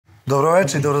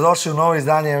Dobroveče i dobrodošli u novo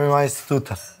izdanje MMA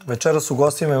INSTITUTA. Večeras u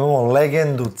gostima imamo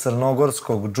legendu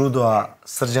crnogorskog džudoa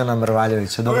Srđana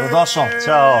Mrvaljevića. Dobrodošao.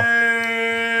 Ćao.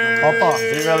 Opa.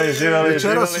 Živjeli.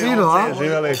 Večeras vino, a?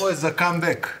 Ovo je za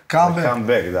comeback.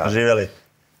 Comeback, da. Živjeli.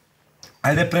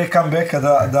 Ajde pre comebacka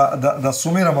da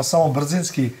sumiramo samo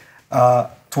brzinski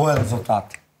tvoje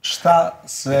rezultate.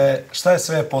 Šta je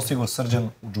sve postigao Srđan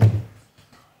u džudu?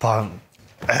 Pa,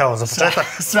 evo,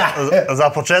 za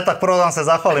početak prvo da vam se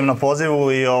zahvalim na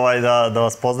pozivu i da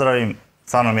vas pozdravim.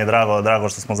 Stvarno mi je drago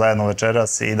što smo zajedno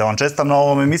večeras i da vam čestitam na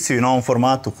ovom emisiju i na ovom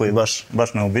formatu koji je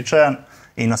baš neobičajan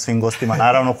i na svim gostima,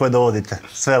 naravno, koje dovodite.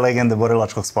 Sve legende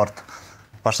borilačkog sporta.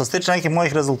 Pa što se tiče nekih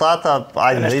mojih rezultata,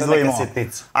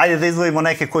 ajde da izdvojimo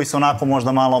neke koji su onako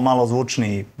možda malo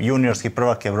zvučniji. Juniorski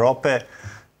prvak Evrope,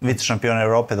 Vicešampiona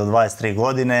Evrope do 23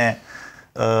 godine,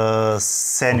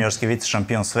 seniorski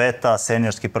vicešampion sveta,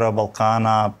 seniorski prvak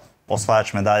Balkana,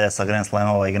 osvajač medalja sa Grand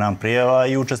Slamova i Grand Prijeva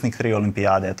i učesnik 3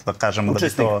 olimpijade. Eto da kažemo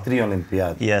učesnik 3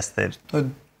 olimpijade? Jeste.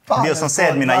 Bio sam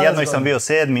sedmi, na jednoj sam bio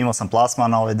sedmi, imao sam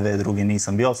plasman, na ove dve drugi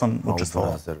nisam bio, ali sam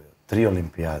učestvovao. 3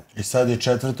 olimpijade. I sad je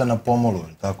četvrta na pomolu,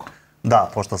 tako? Da,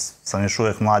 pošto sam još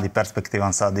uvijek mlad i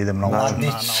perspektivan, sad idem na ovu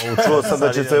Čuo sam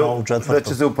da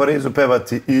će se u Parizu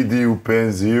pevati Idi u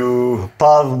penziju.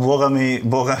 Pa, boga mi,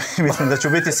 mislim da ću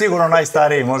biti sigurno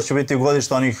najstariji, možda ću biti u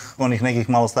godištu onih nekih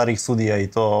malo starijih sudija i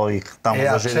to ovih tamo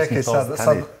zaželjskih. Čekaj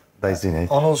sad, Da, izvinjaj.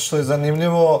 ono što je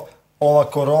zanimljivo, ova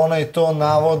korona i to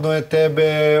navodno je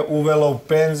tebe uvela u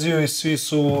penziju i svi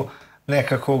su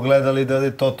nekako gledali da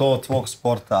je to od tvog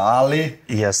sporta, ali...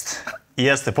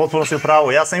 Jeste, potpuno si u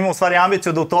pravu. Ja sam imao u stvari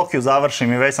ambiciju da u Tokiju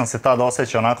završim i već sam se tad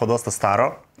osjećao onako dosta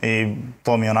staro i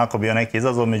to mi je onako bio neki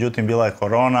izazov, međutim bila je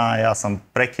korona, ja sam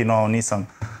prekinuo, nisam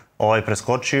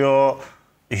preskočio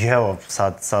i evo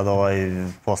sad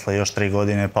posle još 3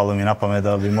 godine palo mi na pamet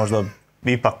da bi možda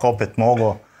ipak opet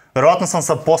mogao. Verovatno sam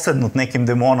sad posednut nekim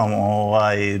demonom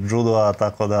džudoa,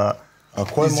 tako da... A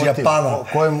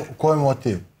koji je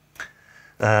motiv?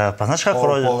 Pa znaš kako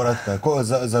rođe...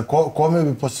 Za kome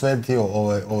bi posvetio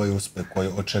ovaj uspeh koji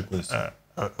očekuje se?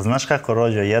 Znaš kako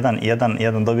rođe,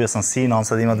 jedan dobio sam sina, on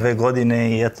sad ima 2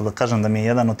 godine i eto da kažem da mi je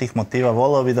jedan od tih motiva,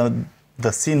 voleo bi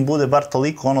da sin bude bar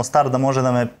toliko star da može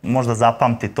da me možda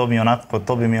zapamti,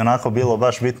 to bi mi onako bilo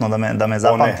baš bitno da me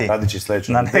zapamti. Radići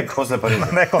sledeću. Na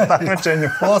nekom takmičenju.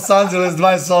 Los Angeles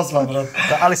 28, brate.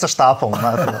 Ali sa štapom,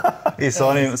 znate, i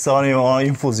sa onim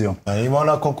infuzijom. Ima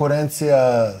ona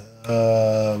konkurencija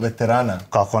veterana.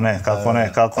 Kako ne.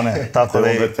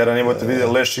 Veteran imate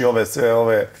vidjeli leši sve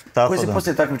ove... Koji si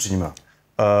poslije takmičenjima?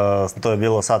 To je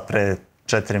bilo sad pre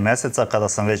 4 mjeseca kada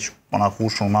sam već onako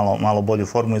ušao u malo bolju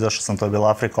formu. Izašao sam, to je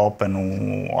bila Afrika Open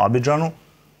u Abidžanu.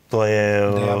 To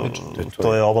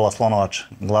je Obala Slonovače,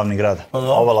 glavni grad.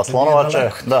 Obala Slonovače,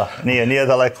 da, nije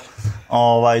daleko.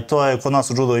 To je, kod nas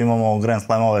u džudu imamo Grand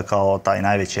Slamove kao taj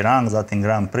najveći rang, zatim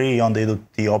Grand Prix i onda idu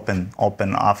ti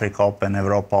Open, Afrika Open,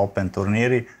 Evropa Open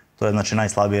turniri. To je znači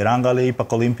najslabiji rang, ali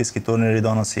ipak olimpijski turniri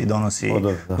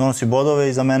donosi bodove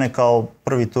i za mene kao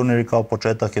prvi turnir i kao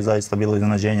početak je zaista bilo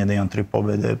iznenađenje da imam 3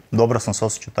 pobjede. Dobro sam se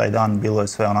osjećao taj dan, bilo je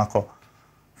sve onako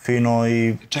fino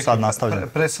i sad nastavljam.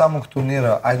 Pre samog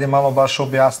turnira, ajde malo baš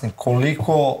objasni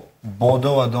koliko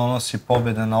bodova donosi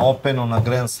pobjede na Openu, na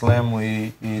Grand Slamu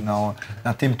i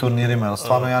na tim turnirima, jer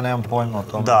stvarno ja nemam pojma o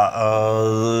tome. Da,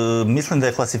 mislim da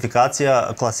je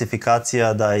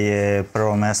klasifikacija da je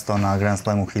prvo mesto na Grand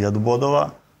Slamu 1000 bodova,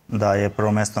 da je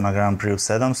prvo mesto na Grand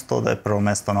Prix 700, da je prvo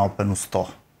mesto na Openu 100.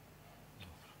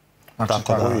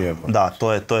 Tako da,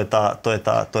 to je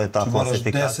ta klasifikacija. Moraš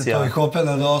 10 ovih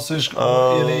Opena da osvojiš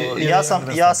ili...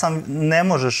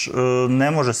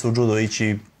 Ne može se u džudo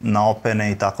ići na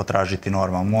Opene i tako tražiti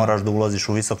norma. Moraš da ulaziš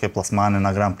u visoke plasmane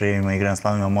na Grand Prixima i Grand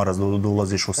Slamima, moraš da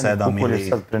ulaziš u 7 ili... Kukolj je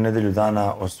sad pre nedelju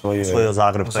dana osvojio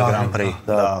Zagreb, to je Grand Prix.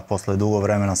 Da, posle dugo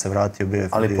vremena se vratio, bio je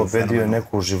ali pobedio je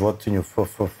neku životinju,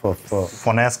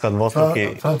 Foneska, dvostruki...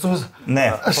 Francuz?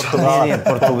 Ne,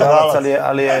 Portugalac,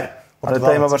 ali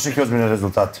taj ima baš neke ozbiljne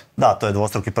rezultate. Da, to je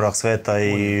dvostruki prvak sveta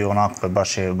i onako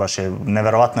baš je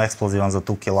neverovatno eksplozivan za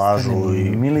tu kilažu.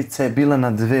 Milica je bila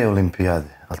na 2 olimpijade,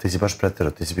 ali ti si baš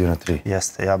preterao, ti si bio na 3.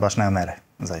 Jeste, ja baš nemam mere,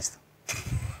 zaista.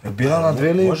 Je bila na 2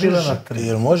 ili je bila na 3?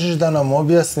 Jer možeš da nam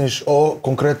objasniš, ovo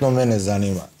konkretno mene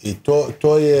zanima. I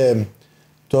to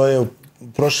je u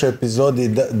prošloj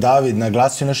epizodi David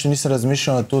naglasio, nešto nisam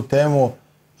razmišljao na tu temu,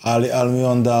 ali mi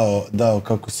on dao,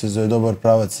 kako se zove, dobar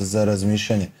pravac za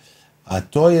razmišljanje. A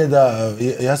to je da,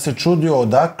 ja se čudio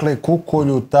odakle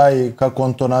Kukolju taj, kako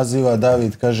on to naziva,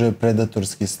 David kaže,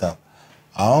 predatorski stav.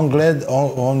 A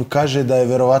on kaže da je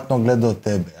verovatno gledao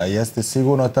tebe, a jeste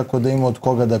sigurno tako da ima od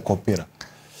koga da kopira.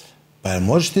 Pa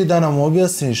možeš ti da nam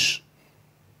objasniš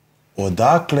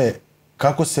odakle,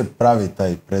 kako se pravi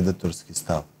taj predatorski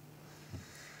stav?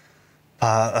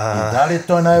 I da li je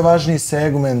to najvažniji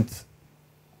segment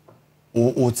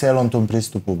u celom tom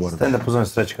pristupu borbe? Stajem da pozovem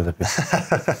Srećka da pita.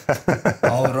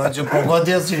 Rođe,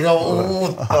 pogodio si ga u...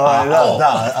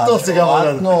 To si ga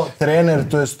mogu. Trener,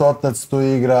 to je otac, tu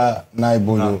igra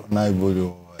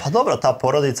najbolju... Pa dobro, ta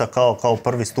porodica kao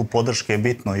prvi stup podrške je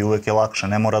bitno i uvek je lakše,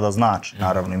 ne mora da znači.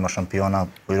 Naravno, ima šampiona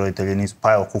koji roditelji nisu,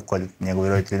 pa evo Kukolj, njegovi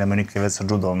roditelji nemaju nikakve veze sa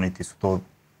džudom, niti su to,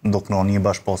 dok on nije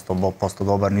baš postao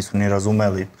dobar, nisu ni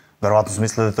razumeli. Verovatno su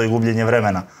mislili da je to i gubljenje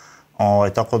vremena.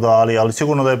 Tako da, ali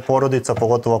sigurno da je porodica,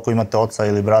 pogotovo ako imate oca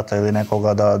ili brata ili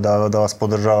nekoga da vas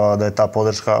podržava, da je ta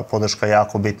podrška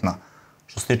jako bitna.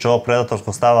 Što se tiče ovog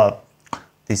predatorskog stava,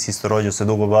 ti si isto rođeo se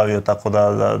dugo bavio, tako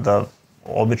da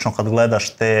obično kad gledaš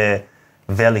te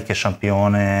velike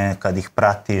šampione, kad ih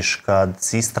pratiš, kad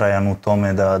si istrajan u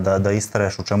tome da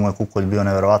istraješ, u čemu je Kukolj bio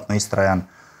neverovatno istrajan,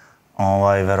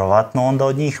 verovatno onda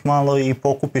od njih malo i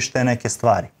pokupiš te neke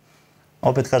stvari.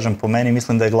 Opet kažem, po meni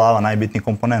mislim da je glava najbitniji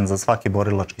komponent za svaki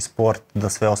borilački sport, da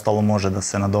sve ostalo može da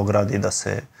se nadogradi,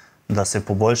 da se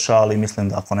poboljša, ali mislim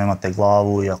da ako nemate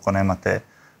glavu i ako nemate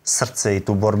srce i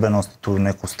tu borbenost, tu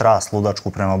neku strast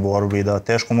ludačku prema borbi, da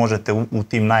teško možete u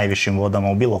tim najvišim vodama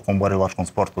u bilo kom borilačkom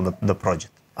sportu da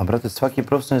prođete. A brate, svaki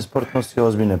profesionalni sport nosi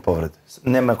ozbiljne povrede.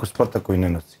 Nema ako sporta koji ne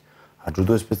nosi. A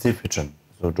džudo je specifičan.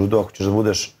 Za džudo, ako ćeš da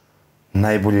budeš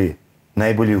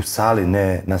najbolji u sali,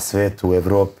 ne na svetu, u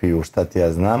Evropi, u šta ti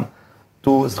ja znam,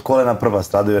 tu kolena prva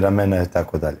stradaju, ramena i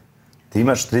tako dalje. Ti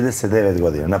imaš 39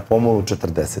 godina, na pomolu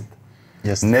 40.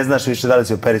 Ne znaš više da li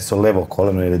si operisao levo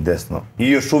koleno ili desno. I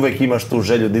još uvek imaš tu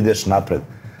želju da ideš napred.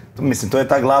 Mislim, to je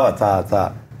ta glava,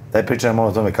 daj pričaj malo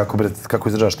o tome, kako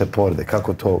izdržavaš te povrede,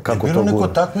 kako to gura. Je bilo neko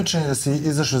takmičenje da si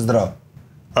izašao zdrav?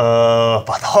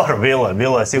 Pa dobro,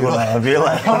 bilo je sigurno, bilo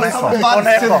je. Imao sam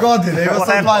 20 godina, imao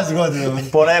sam 20 godina.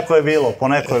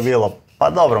 Poneko je bilo. Pa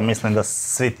dobro, mislim da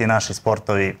svi ti naši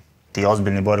sportovi, ti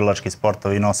ozbiljni borilački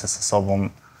sportovi nose sa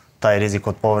sobom taj rizik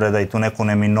od povreda i tu neku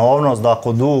neminovnost da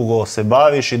ako dugo se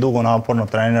baviš i dugo naporno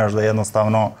treniraš da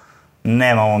jednostavno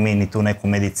nemamo mi ni tu neku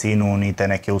medicinu, ni te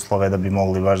neke uslove da bi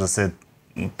mogli baš da se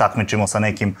takmičimo sa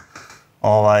nekim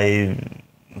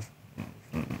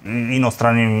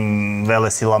inostranim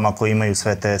velesilama koji imaju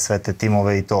sve te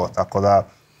timove i to, tako da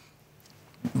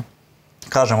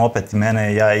kažem opet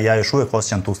mene, ja još uvijek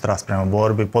osjećam tu strast prema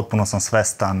borbi, potpuno sam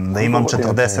svestan da imam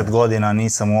 40 godina,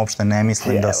 nisam uopšte,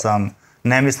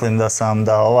 ne mislim da sam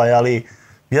ali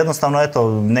jednostavno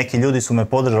eto, neki ljudi su me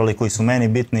podržali koji su meni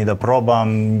bitni da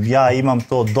probam, ja imam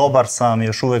to, dobar sam,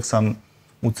 još uvijek sam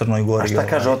u Crnoj Gori. A šta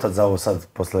kaže otac za ovo sad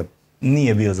posle?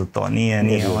 Nije bio za to,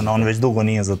 on već dugo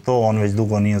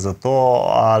nije za to,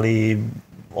 ali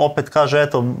opet kaže,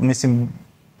 eto, mislim,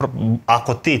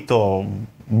 ako ti to,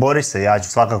 bori se, ja ću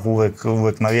svakako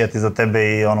uvek navijati za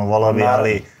tebe i volao bi,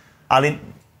 ali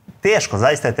teško,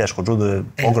 zaista je teško, džudo je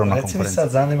ogromna konkurencija. Reci mi sad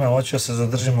zanima, hoću se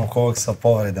zadržimo oko ovog sa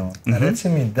povredama. Reci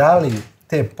mi, da li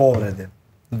te povrede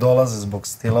dolaze zbog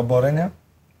stila borenja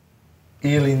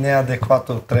ili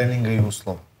neadekvatnog treninga i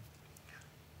uslova?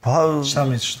 Šta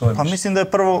misliš što je? Pa mislim da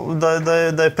je prvo,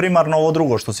 da je primarno ovo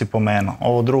drugo što si pomenuo.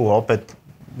 Ovo drugo, opet,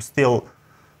 stil,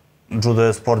 džudo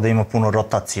je sport da ima puno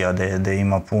rotacija, da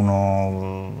ima puno,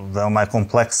 veoma je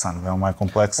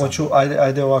kompleksan. Hoću,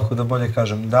 ajde ovako da bolje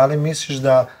kažem, da li misliš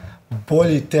da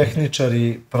bolji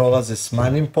tehničari prolaze s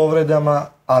manjim povredama,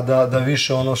 a da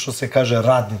više ono što se kaže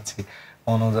radnici,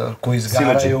 koji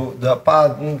izgaraju,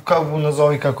 pa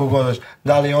nazovi kako god,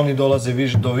 da li oni dolaze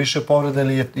do više povreda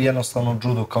ili je jednostavno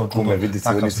džudo kao džudo? Kume, vidi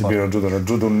se da nisi bio na džudo, na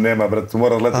džudu nema, brat,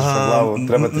 mora da letaš na glavu,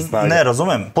 treba ti snage. Ne,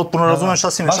 razumem, potpuno razumem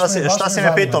šta si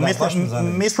me pitao,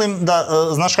 mislim da,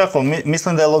 znaš kako,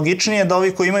 mislim da je logičnije da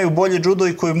ovi koji imaju bolji džudo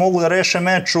i koji mogu da reše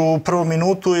meč u prvu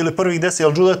minutu ili prvih 10,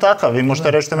 jer džudo je takav, vi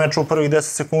možete rešiti meč u prvih 10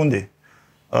 sekundi.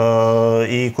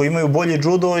 I koji imaju bolji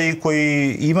džudo i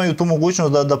koji imaju tu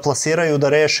mogućnost da plasiraju, da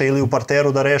reše ili u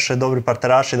parteru da reše, dobri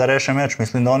parteraši da reše meč.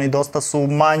 Mislim da oni dosta su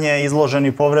manje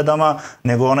izloženi povredama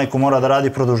nego onaj ko mora da radi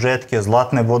produžetke,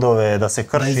 zlatne bodove, da se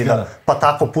krši, pa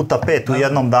tako puta 5 u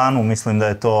jednom danu, mislim da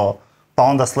je to, pa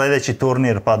onda sledeći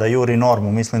turnir pa da juri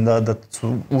normu, mislim da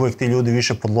su uvek ti ljudi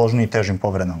više podložni težim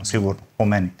povredama, sigurno, po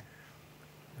meni.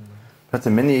 Znate,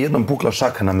 meni je jednom pukla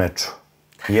šaka na meču.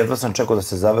 Jedva sam čekao da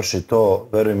se završi to,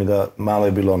 verujem mi da malo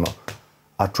je bilo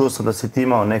A čuo sam da si ti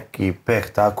imao neki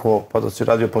peh tako, pa da si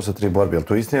radio posle 3 borbe, ali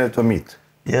to je istina ili je to mit?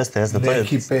 Jeste.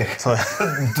 Neki peh. 2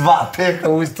 peha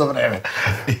u isto vreme.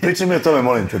 Pričaj mi o tome,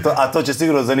 molim te. A to će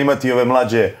sigurno zanimati i ove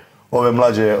mlađe ove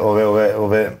mlađe,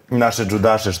 ove naše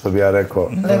džudaše, što bi ja rekao.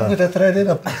 Nemoj da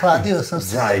trenira, prehladio sam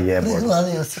se.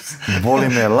 Prehladio sam se. Boli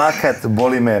me lakat,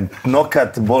 boli me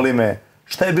nokat, boli me...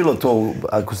 Šta je bilo to,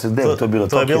 ako se gde to bilo?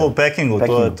 To je bilo u Pekingu,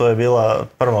 to je bila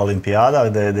prva olimpijada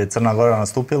gde je Crna Gora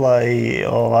nastupila i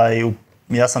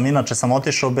ja sam inače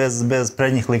otišao bez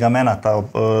prednjih ligamenata.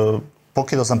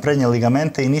 Pokidao sam prednje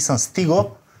ligamente i nisam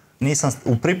stigao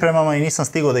u pripremama i nisam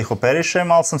stigao da ih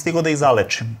operišem, ali sam stigao da ih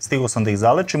zalečim. Stigao sam da ih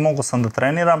zalečim, mogao sam da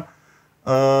treniram.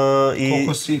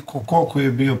 Koliko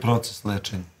je bio proces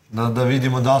lečenja? Da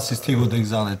vidimo da li si stigao da ih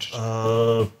zalečiš.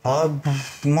 Pa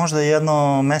možda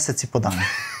jedno mesec i po dana.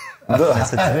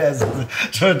 Ne znam,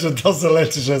 čovječe, to se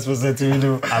leči 6 meseci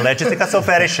minimum. A leči se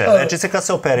kad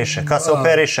se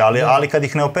operiše, ali kad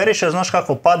ih ne operišeš, znaš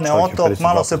kako, padne otok,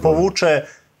 malo se povuče,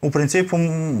 u principu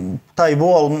taj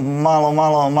bol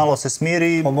malo se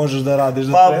smiri. Pa možeš da radiš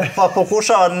da treba. Pa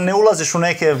pokušava, ne ulaziš u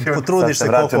neke, potrudiš se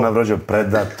koliko... Sad se vratio na brođu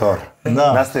predator.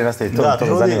 Nastavi,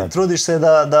 to zanima. Trudiš se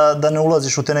da ne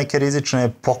ulaziš u te neke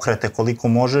rizične pokrete koliko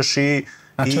možeš i...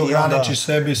 Znači ograničiš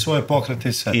sebi svoje pokrete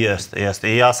i sve. Jeste.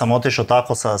 I ja sam otišao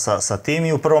tako sa tim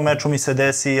i u prvom meču mi se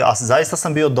desi, a zaista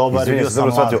sam bio dobar i bio sam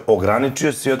mlad.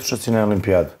 Ograničio si i otišao si na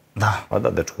olimpijadu. Da. Pa da,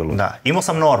 dečko je lud. Da, imao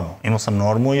sam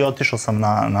normu i otišao sam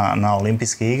na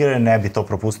Olimpijske igre, ne bi to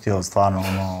propustio stvarno,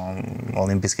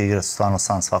 Olimpijske igre su stvarno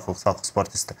san svakog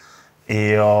sportiste.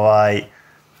 I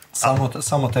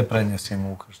Samo te prednje si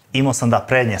imao ukrštene? Imao sam, da,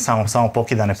 prednje, samo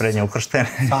pokidane prednje ukrštene.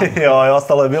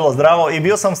 Ostalo je bilo zdravo i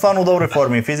bio sam stvarno u dobroj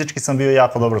formi i fizički sam bio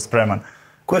jako dobro spreman.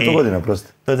 Koja je to godina, prosto?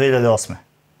 To je 2008.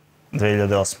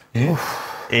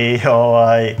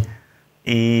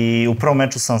 I u prvom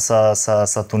meču sam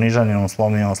sa Tunižaninom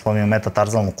slomio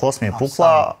metatarzalnu kost, mi je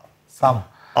pukla. Samo?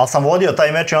 Ali sam vodio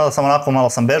taj meč i onda sam onako malo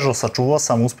sam bežao, sačuvao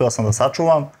sam, uspeo sam da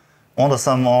sačuvam. Onda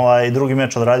sam drugi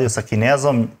meč odradio sa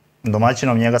Kinezom,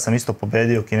 domaćinom, njega sam isto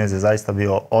pobedio, Kinez je zaista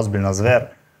bio ozbiljna zver,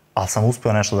 ali sam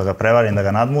uspeo nešto da ga prevarim, da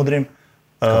ga nadmudrim.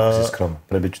 Kako si skroman,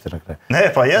 prebit ću te na kraju.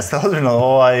 Ne, pa jeste,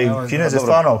 ozbiljno, Kinez je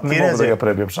stvarno... Ne mogu da ga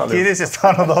prebijem, šalim. Kinez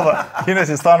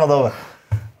je stvarno dobar.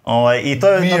 I to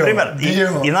je, na primjer,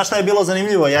 i znaš šta je bilo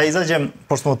zanimljivo, ja izađem,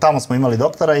 pošto tamo smo imali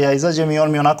doktora, ja izađem i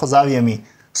on mi onako zavije mi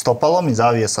stopalom i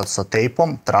zavije sa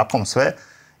tejpom, trakom, sve.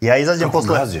 Ja izađem posle...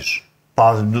 Kako gaziš?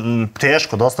 Pa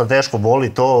teško, dosta teško,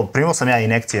 boli to. Primao sam ja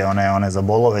injekcije, one za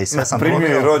bolove i sve sam primio.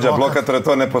 Primio i rođa, blokatore,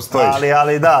 to ne postoji.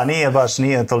 Ali da,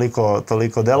 nije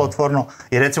toliko delotvorno.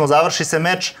 I recimo završi se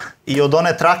meč i od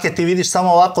one trake ti vidiš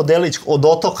samo ovako delić od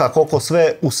otoka koliko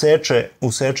sve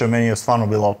useče. Meni je stvarno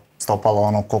bilo stopalo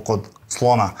ono koliko od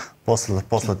slona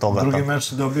posle toga. Drugi meč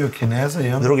si dobio Kineza i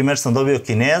onda? Drugi meč sam dobio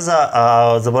Kineza,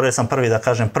 zaboravio sam prvi da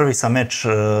kažem, prvi sam meč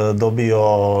dobio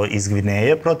iz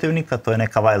Gvineje protivnika, to je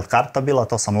neka wild karta bila,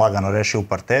 to sam lagano rešio u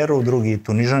parteru, drugi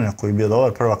Tunižanina koji je bio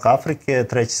dobar, prvak Afrike,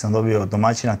 treći sam dobio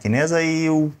domaćina Kineza i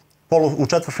u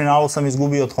četvrtfinalu sam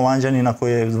izgubio od Holanđanina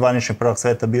koji je zvanični prvak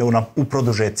sveta bio u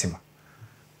produžecima.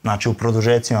 Znači u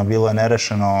produžecima bilo je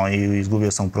nerešeno i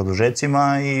izgubio sam u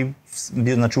produžecima i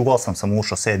znači u 8 sam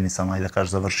ušao, 7 sam, ajde da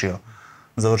kažeš,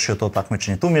 završio to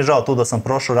takmičenje. Tu mi je žao, tu da sam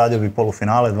prošao, radio bi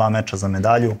polufinale, 2 meča za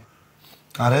medalju.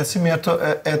 A reci mi,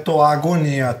 eto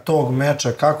agonija tog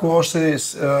meča, kako uopšte...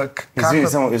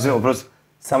 Izvini, oprosti,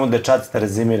 samo dečaci da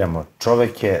rezimiramo.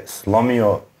 Čovek je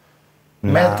slomio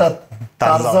Meta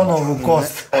Tarzanovu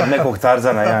kost. Od nekog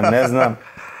Tarzana, ja ne znam.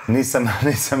 Nisam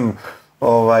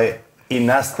i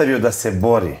nastavio da se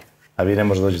bori. A vi ne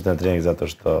možete dođete na trening zato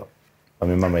što vam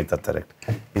je mama i tata rekli.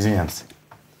 Izvinjam se.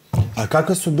 A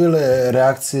kakve su bile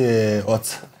reakcije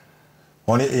oca?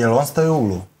 Je li on stavio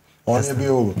uglu? On je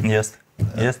bio uglu? Jeste.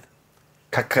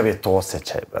 Kakav je to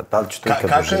osjećaj, brat? Da li ću to ikad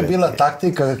doživjeti? Kakva je bila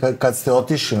taktika kad ste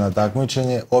otišli na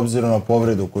takmičenje, obzirom na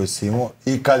povredu koju si imao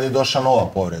i kad je došla nova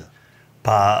povreda?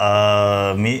 Pa,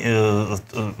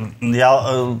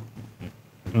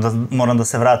 moram da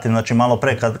se vratim, znači malo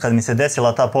pre, kad mi se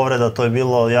desila ta povreda, to je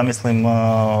bilo, ja mislim,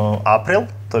 april,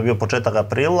 to je bio početak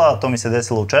aprila, to mi se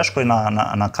desilo u Češkoj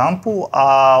na kampu,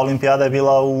 a olimpijada je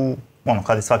bila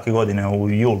kad je svake godine, u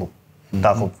julu,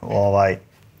 tako,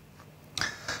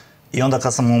 I onda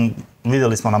kad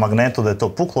vidjeli smo na magnetu da je to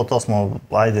puklo, to smo,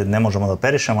 ajde, ne možemo da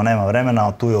operišemo, nema vremena,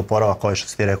 a tu je oporavak koji što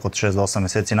si ti rekao od 6 do 8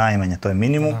 mjeseci najmanje, to je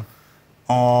minimum.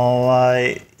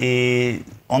 I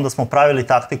onda smo pravili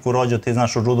taktiku, Rođo, ti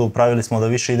znaš, u džudu pravili smo da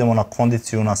više idemo na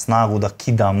kondiciju, na snagu, da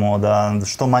kidamo, da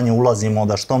što manje ulazimo,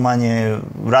 da što manje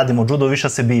radimo džudo, više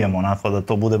se bijemo, onako, da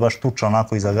to bude baš tuča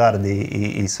onako iza gardi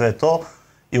i sve to.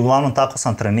 I uglavnom tako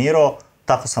sam trenirao,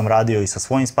 tako sam radio i sa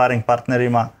svojim sparing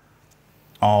partnerima.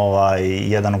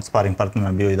 Jedan od sparing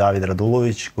partnera bio i David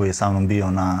Radulović, koji je sa mnom bio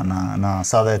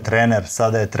sada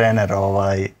je trener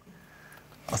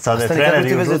Sada je trener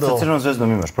i u judo. Sa Crvenom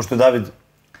zvezdom imaš, pošto je David...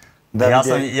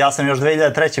 Ja sam još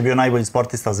 2003. bio najbolji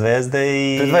sportista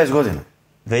Zvezde i... To je 20 godina.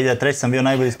 2003. sam bio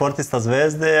najbolji sportista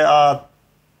Zvezde, a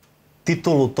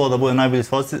titulu to da budem najbolji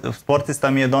sportista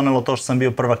mi je donelo to što sam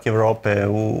bio prvak Evrope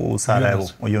u Sarajevu,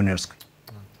 u juniorskoj.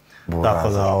 Tako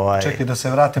da, Čekaj, da se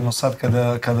vratimo sad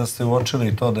kada ste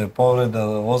uočili to da je povreda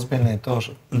ozbiljna i to...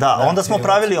 Da,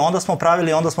 onda smo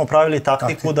pravili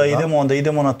taktiku da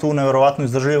idemo na tu neverovatnu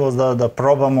izdržljivost, da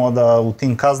probamo da u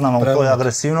tim kaznama, u toj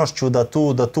agresivnošću, da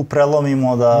tu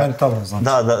prelomimo,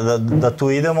 da tu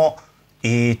idemo.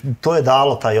 I to je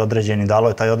dalo taj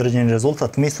određeni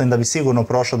rezultat. Mislim da bi sigurno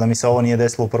prošao, da mi se ovo nije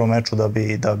desilo u prvom meču,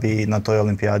 da bi na toj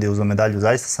olimpijadi uzeo medalju.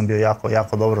 Zaista sam bio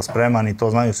jako dobro spreman i to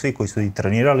znaju svi koji su i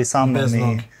trenirali sa mnom. Bez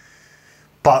noge.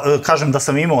 Pa, kažem da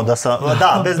sam imao, da,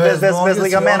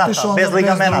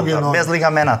 bez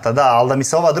ligamenata, da, ali da mi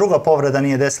se ova druga povreda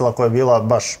nije desila koja je bila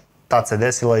baš, tad se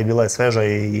desila i bila je sveža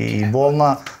i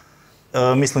bolna.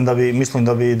 Mislim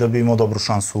da bi imao dobru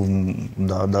šansu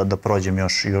da prođem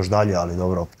još dalje, ali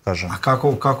dobro, opet kažem. A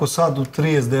kako sad u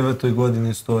 39.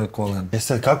 godini stoje kolena?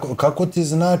 Sad, kako ti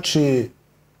znači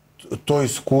to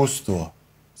iskustvo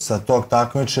sa tog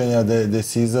takmičenja gde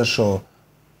si izašao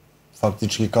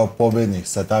faktički kao pobednik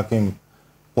sa takvim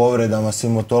povredama, si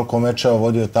imao toliko mečeva,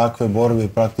 vodio takve borbe i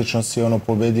praktično si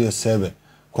pobedio sebe.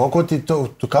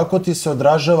 Kako ti se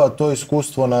odražava to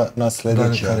iskustvo na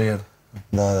sljedeće?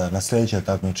 Da, na sljedeće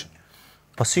takmičenje.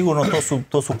 Pa sigurno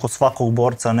to su kod svakog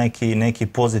borca neki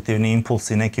pozitivni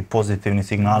impulsi, neki pozitivni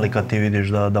signali kad ti vidiš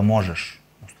da možeš.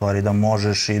 U stvari da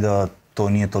možeš i da to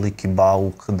nije toliki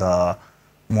bauk, da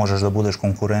možeš da budeš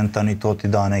konkurentan i to ti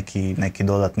da neki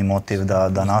dodatni motiv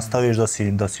da nastaviš,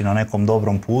 da si na nekom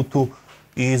dobrom putu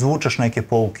i izvučeš neke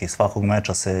pouke. Iz svakog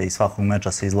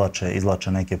meča se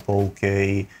izvlače neke pouke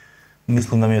i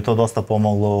mislim da mi je to dosta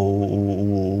pomoglo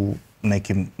u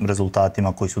nekim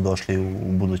rezultatima koji su došli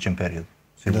u budućem periodu.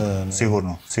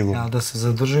 Sigurno. Ja, da se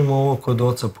zadržimo ovo kod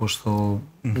oca, pošto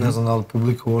ne znam da li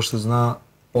publika uopšte zna,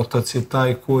 otac je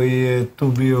taj koji je tu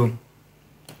bio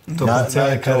tokom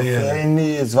cijele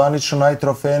karijere. Zvanično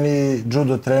najtrofejniji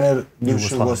džudo trener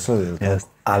bivše Jugoslavije.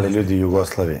 Ali ljudi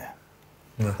Jugoslavije,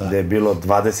 gde je bilo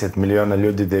 20 miliona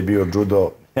ljudi, gde je bio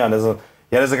džudo, ja ne znam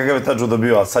kakav je ta džudo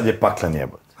bio, ali sad je paklen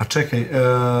jebot. A čekaj,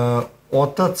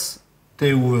 otac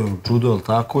te uveo u džudo, ali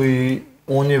tako, i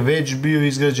on je već bio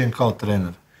izgrađen kao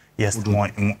trener. Jeste,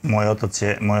 moj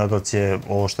otac je,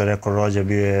 ovo što je rekao Rođa,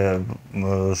 bio je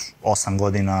 8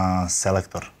 godina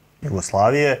selektor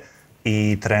Jugoslavije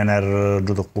i trener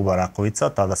džudo kluba Rakovica,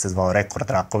 tada se zvao Rekord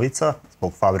Rakovica,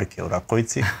 zbog fabrike u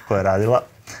Rakovici koja je radila.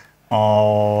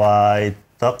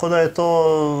 Tako da je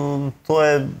to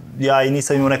je, ja i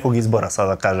nisam imao nekog izbora, sad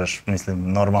da kažeš,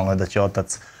 mislim, normalno je da će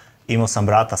otac. Imao sam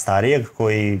brata starijeg,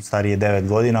 koji stariji je 9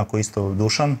 godina, koji isto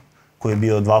Dušan, koji je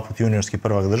bio 2 put juniorski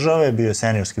prvak države, bio je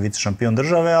seniorski vicešampion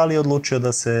države, ali je odlučio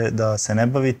da se ne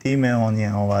bavi time, on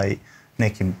je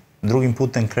nekim drugim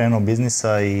putem krenuo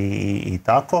biznisa i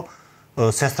tako.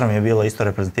 Sestra mi je bila isto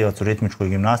reprezentativac u ritmičkoj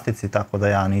gimnastici, tako da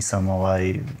ja nisam,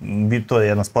 to je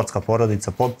jedna sportska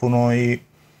porodica potpuno i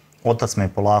otac me je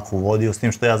polako uvodio, s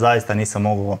tim što ja zaista nisam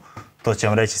mogao, to će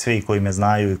vam reći svi koji me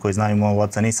znaju i koji znaju mojeg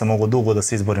oca, nisam mogao dugo da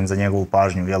se izborim za njegovu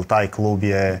pažnju, jer taj klub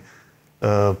je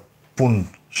pun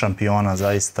šampiona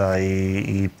zaista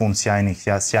i pun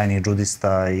sjajnih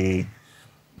džudista i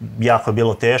jako je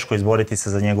bilo teško izboriti se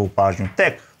za njegovu pažnju.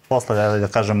 Tek posle, da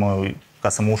kažemo,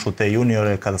 kad sam ušao u te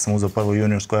juniore, kada sam uzeo prvu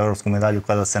juniorsku evropsku medalju,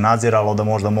 kada se nadziralo da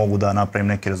možda mogu da napravim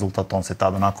neki rezultat, on se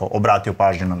tada onako obratio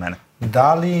pažnju na mene.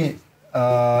 Da li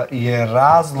je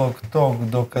razlog tog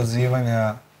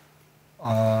dokazivanja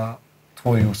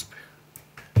tvoj uspeh?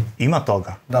 Ima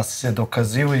toga. Da si se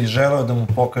dokazivao i želeo da mu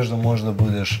pokažeš da možeš da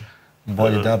budeš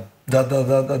bolji,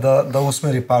 da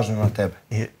usmeri pažnju na tebe.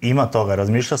 Ima toga.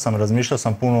 Razmišljao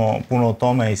sam puno o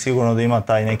tome i sigurno da ima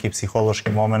taj neki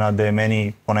psihološki moment da je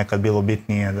meni ponekad bilo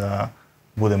bitnije da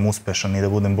budem uspešan i da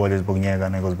budem bolji zbog njega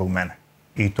nego zbog mene.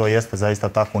 I to jeste zaista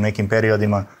tako u nekim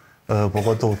periodima,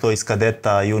 pogotovo to iz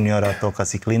kadeta, juniora, to kad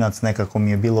si klinac, nekako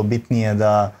mi je bilo bitnije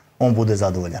da on bude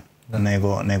zadovoljan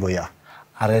nego ja.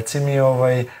 A reci mi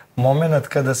moment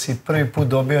kada si prvi put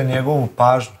dobio njegovu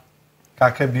pažnju,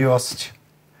 kakav je bio osjećaj?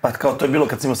 Pa kao to je bilo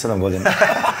kad si imao 7 godina.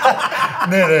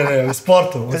 Ne, u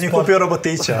sportu. Kad je kupio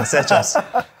robotića, sećam se.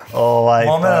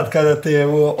 Moment kada te je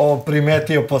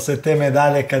primetio posle te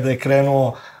medalje, kada je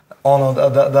krenuo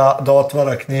da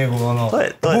otvara knjigu,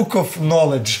 book of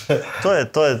knowledge.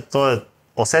 To je,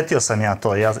 osetio sam ja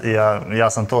to. Ja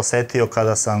sam to osetio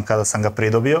kada sam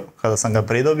ga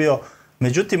pridobio.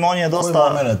 Međutim, on je dosta...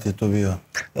 Koji moment je to bio?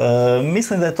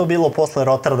 Mislim da je to bilo posle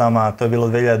Rotterdama, to je bilo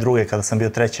 2002. kada sam bio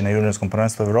treći na juniorskom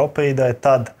prvenstvu Evrope i da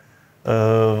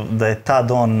je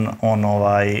tad on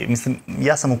mislim,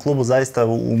 ja sam u klubu zaista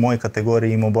u mojoj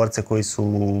kategoriji imao borce koji su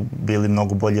bili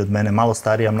mnogo bolji od mene, malo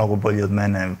starija, mnogo bolji od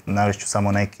mene, navešću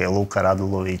samo neke, Luka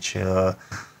Radulović,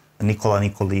 Nikola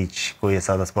Nikolić, koji je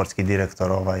sada sportski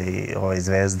direktor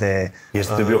Zvezde.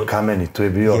 Jeste, to je bio Kameni, to je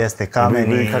bio... Jeste,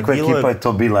 Kameni. Kakva ekipa je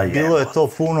to bila? Bilo je to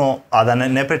puno, a da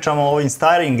ne pričamo o ovim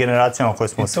starijim generacijama koje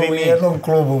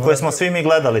smo svi mi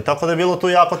gledali. Tako da je bilo tu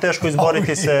jako teško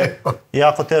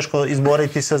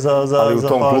izboriti se za Ali u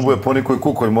tom klubu je poniko i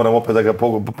Kukolj, moram opet da ga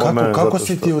pomenem. Kako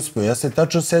si ti uspio? Ja se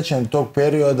tačno sećam tog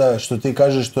perioda što ti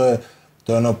kažeš, to je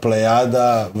ono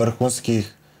plejada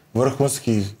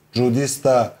vrhunskih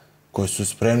džudista koji su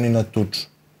spremni na tuču.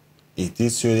 I ti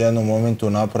si u jednom momentu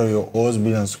napravio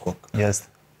ozbiljan skok. Jeste.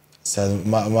 Sad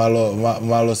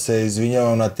malo se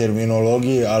izvinjavam na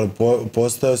terminologiji, ali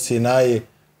postao si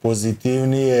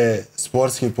najpozitivnije,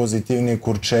 sportski pozitivnije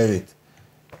kurčevit.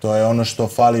 To je ono što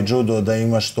fali džudo, da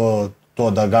imaš to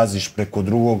da gaziš preko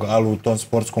drugog, ali u tom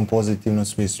sportskom pozitivnom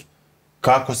smislu.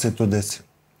 Kako se to desilo?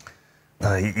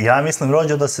 Ja mislim,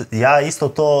 Rođo,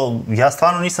 ja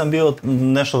stvarno nisam bio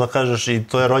nešto da kažeš i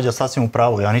to je Rođa sasvim u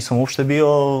pravu. Ja nisam uopšte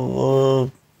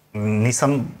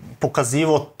nisam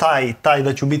pokazivao taj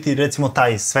da ću biti recimo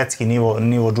taj svetski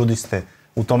nivo džudiste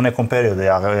u tom nekom periodu.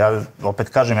 Ja opet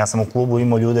kažem, ja sam u klubu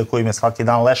imao ljude koji me svaki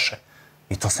dan leše.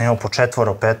 I to sam imao po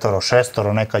 4, 5,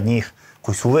 6 nekad njih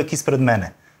koji su uvek ispred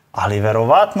mene. Ali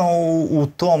verovatno u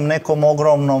tom nekom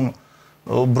ogromnom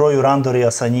broju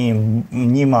randorija sa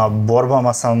njima,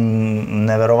 borbama sam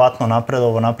neverovatno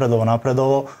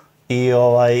napredovao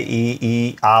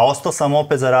a ostao sam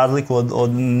opet za razliku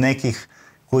od nekih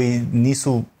koji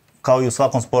nisu, kao i u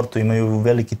svakom sportu, imaju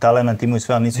veliki talent, imaju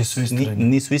sve, ali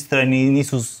nisu istrajni,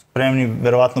 nisu spremni,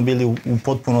 verovatno bili u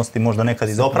potpunosti, možda nekad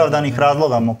iz opravdanih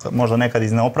razloga, možda nekad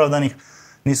iz neopravdanih,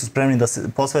 nisu spremni da se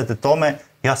posvete tome.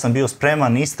 Ja sam bio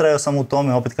spreman, istrajao sam u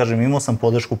tome, opet kažem, imao sam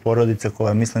podršku porodice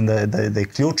koja mislim da je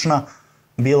ključna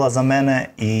bila za mene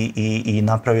i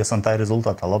napravio sam taj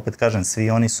rezultat, ali opet kažem,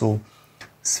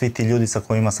 svi ti ljudi sa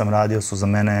kojima sam radio su za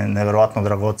mene neverovatno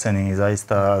dragoceni i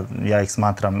zaista ja ih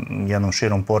smatram jednom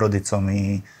širom porodicom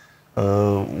i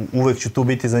uvek ću tu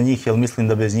biti za njih jer mislim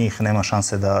da bez njih nema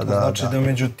šanse da... Znači da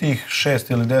među tih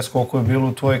 6 ili 10 koliko je bilo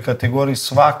u tvojoj kategoriji,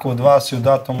 svako od vas je u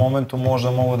datom momentu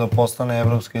možda mogu da postane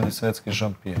evropski ili svetski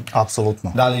šampion.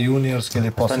 Apsolutno. Da li juniorski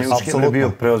ili posle. Uške je bio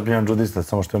preozbiljan džudista,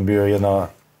 samo što je bio jedna...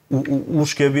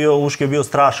 Uške je bio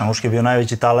strašan, Uške je bio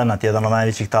najveći talenat, jedan od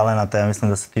najvećih talenata. Ja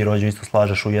mislim da se ti, Rođo, isto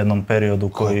slažeš u jednom periodu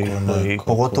koji,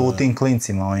 pogotovo u tim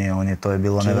klincima, to je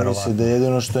bilo neverovatno. Čini mi se da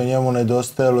jedino što je njemu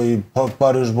nedostajalo i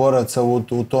par još boraca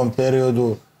u tom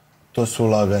periodu, to su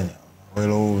ulaganja.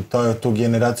 U tu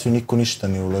generaciju niko ništa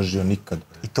nije uložio, nikad.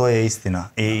 I to je istina.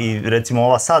 I recimo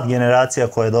ova sad generacija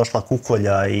koja je došla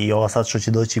Kukolja i ova sad što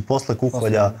će doći i posle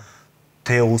Kukolja,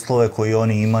 te uslove koje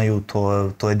oni imaju,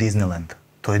 to je Disneyland.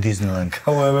 To je Disneyland.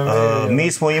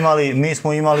 Mi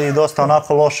smo imali dosta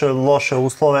onako loše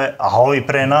uslove, a ovi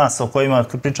pre nas o kojima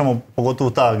pričamo, pogotovo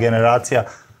ta generacija,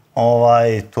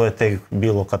 to je tek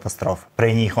bilo katastrofa.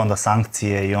 Pre njih onda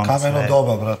sankcije i ono sve. Kameno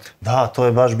doba, brate. Da, to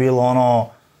je baš bilo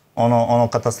ono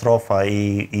katastrofa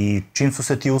i čim su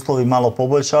se ti uslovi malo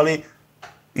poboljšali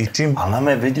i čim... Ali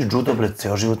nama je, vidi, džudo, bre,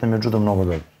 ceo život nam je džudo mnogo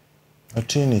dobro. A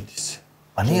činiti se.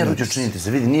 Pa nije, Rođo, činiti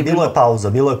se, vidi, nije bilo... Bilo je pauza,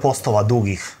 bilo je postova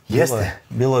dugih. Jeste.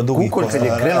 Bilo je dugih postova. Kukolj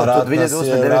kad je krenuo to 2008. Rata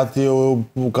se vratio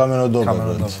u kameno doba.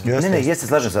 Ne, jeste,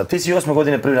 slažem se. Ti si 8.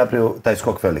 godine prvi napravio taj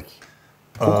skok veliki.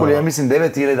 Kukolj je, ja mislim,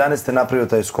 9. ili 11. napravio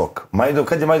taj skok.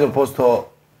 Kad je Majdov postao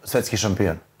svetski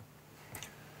šampion?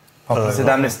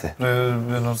 17.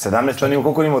 17, on je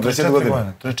koliko imao? 24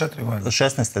 godine? 34 godine.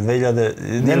 16.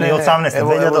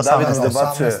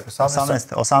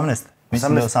 2018. 2018.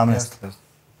 Mislim da je 18.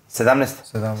 17.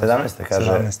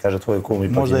 kaže tvoj kum.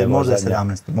 Možda je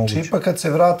 17. Čipa kad se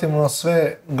vratimo na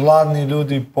sve, gladni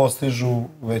ljudi postižu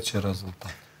veće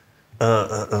rezultate.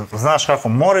 Znaš kako,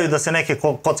 moraju da se neke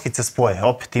kockice spoje,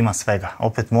 opet ima svega.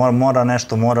 Opet mora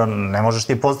nešto, ne možeš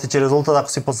ti postići rezultat ako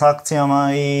si po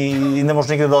sankcijama i ne možeš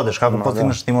nigde da odeš. Kako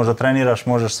postigneš, ti možeš da treniraš,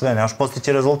 možeš sve. Ne možeš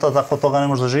postići rezultat ako toga ne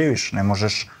možeš da živiš. Ne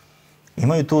možeš...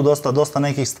 Imaju tu dosta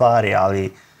nekih stvari,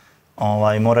 ali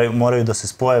moraju da se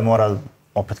spoje,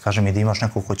 opet kažem i da imaš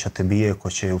nekog ko će te bije,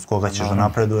 uz koga ćeš da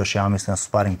napreduješ. Ja mislim da su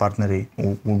sparing partneri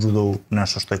u džudovu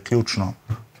nešto što je ključno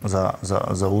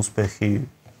za uspeh.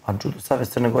 A Džudo Savez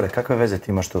Crne Gore, kakve veze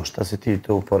ti imaš tu? Šta si ti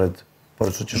tu pored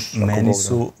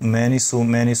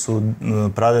Meni su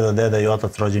pradeda, deda i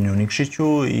otac rođeni u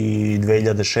Nikšiću i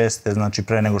 2006. znači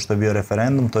pre nego što je bio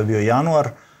referendum, to je bio januar,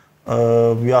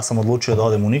 ja sam odlučio da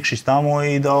odem u Nikšić tamo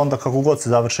i da onda kako god se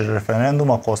završi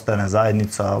referendum, ako ostane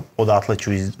zajednica, odatle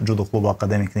ću iz Džudo kluba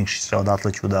Akademik Nikšića,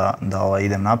 odatle ću da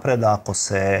idem napred, ako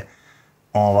se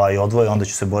odvoje, onda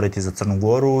ću se boriti za Crnu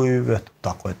Goru i eto,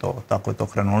 tako je to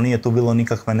krenulo. Nije tu bilo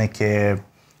nikakve neke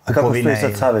a kako stoji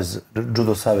sad savez,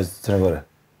 Džudo savez Crne Gore?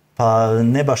 Pa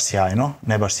ne baš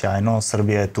sjajno,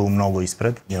 Srbija je tu mnogo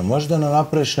ispred. Jel možda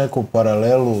napraviš neku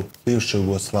paralelu bivše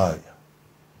Jugoslavije?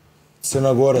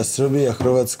 Crna Gora, Srbija,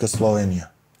 Hrvatska, Slovenija.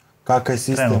 Kakav je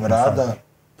sistem rada?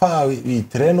 Pa i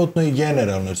trenutno i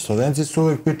generalno, jer Slovenci su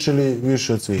uvijek pičili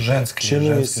više od svih. Ženski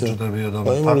Džudo je bio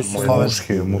dobar. Pa imali su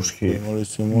i muški. Imali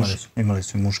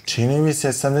su i muški. Čini mi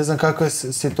se, sad ne znam kakva je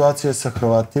situacija sa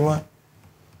Hrvatima.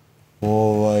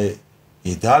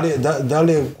 I da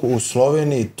li je u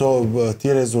Sloveniji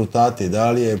ti rezultati,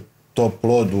 da li je to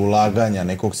plod ulaganja,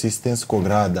 nekog sistemskog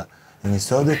rada? Mi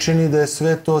se ovdje čini da je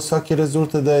sve to, svaki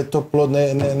rezultat, da je to plod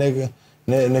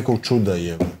nekog čuda.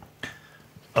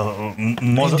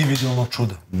 Individualnog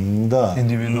čuda. Da.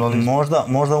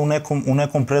 Možda u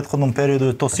nekom prethodnom periodu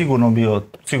je to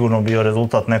sigurno bio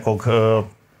rezultat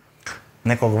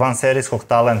nekog vanserijskog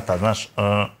talenta, znaš.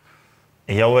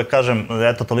 Ja uvek kažem,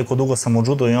 eto, toliko dugo sam u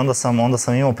džudu i onda sam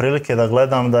imao prilike da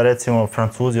gledam da, recimo,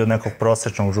 Francuzi od nekog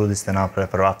prosječnog džudiste naprave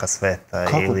prvaka sveta.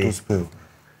 Kako to uspiju?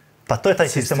 Pa to je taj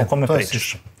sistem o kome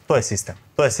pričaš.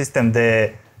 To je sistem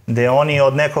gde oni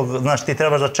od nekog, znaš, ti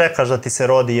trebaš da čekaš da ti se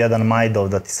rodi jedan Majdov,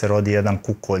 da ti se rodi jedan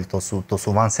Kukolj, to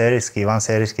su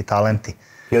vanserijski talenti.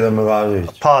 Jedan Mrvaljević.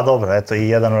 Pa dobro, eto i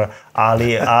jedan,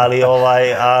 ali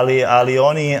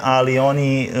oni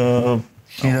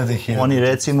oni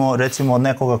recimo od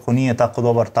nekoga ko nije tako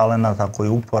dobar talent, ako je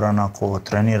uporan, ako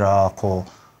trenira, ako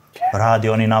radi,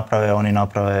 oni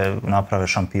naprave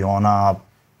šampiona.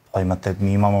 Pa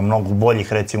mi imamo mnogo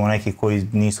boljih, recimo neki koji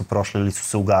nisu prošli ili su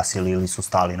se ugasili ili su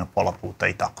stali na pola puta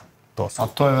i tako. A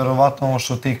to je verovatno ovo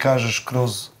što ti kažeš,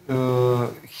 kroz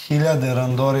hiljade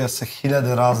randorija sa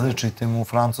hiljade različitim u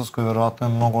Francuskoj, verovatno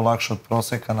je mnogo lakše od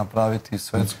proseka napraviti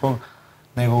svetskog,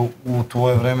 nego u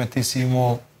tvoje vreme ti si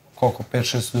imao koliko,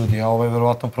 5-6 ljudi, a ovaj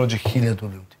verovatno prođe 1000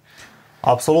 ljudi.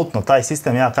 Apsolutno, taj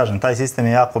sistem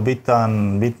je jako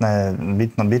bitan,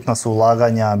 bitna su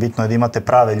ulaganja, bitno je da imate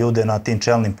prave ljude na tim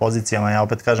čelnim pozicijama. Ja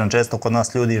opet kažem, često kod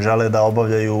nas ljudi žele da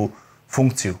obavljaju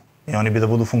funkciju i oni bi da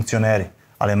budu funkcioneri,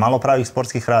 ali je malo pravih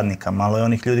sportskih radnika, malo je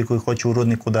onih ljudi koji hoće u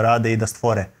rudniku da rade i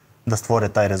da stvore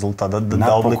taj rezultat,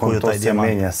 da oblikuju taj dijamant. Napokon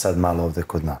to se menja sad malo ovde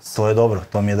kod nas. To je dobro,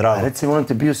 to mi je drago. A recimo,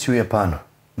 bio si u Japanu.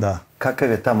 Da.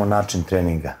 Kakav je tamo način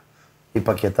treninga?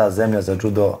 Ipak je ta zemlja za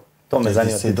džudo, to me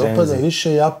zanima ti treninzi. Ti se dopada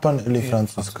više Japan ili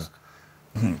Francuska?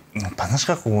 Pa znaš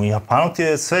kako, u Japanu ti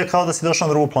je sve kao da si došao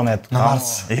na drugu planetu. Na Mars.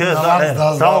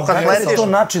 Samo kad letiš. Kako je to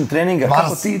način treninga?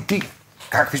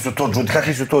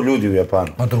 Kakvi su to ljudi u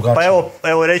Japanu? Pa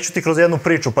evo reću ti kroz jednu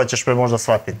priču pa ćeš me možda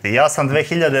shvatiti. Ja sam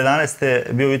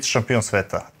 2011. bio vicešampion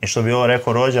sveta. I što bi ovo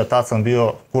rekao Rođa, tad sam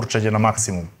bio kurčeđe na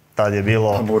maksimum. Tad je bilo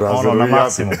ono na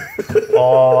maksimum.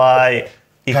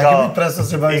 Kako mi presao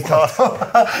se bavi sportom?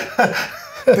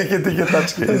 Tike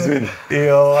tačke, izvini.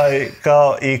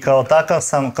 I kao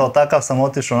takav sam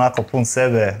otišao onako pun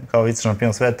sebe kao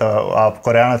vicešampion sveta, a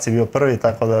Koreanac je bio prvi,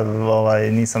 tako da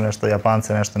nisam nešto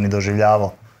Japance nešto ni doživljavao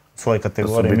u svojoj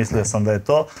kategoriji, mislio sam da je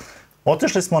to.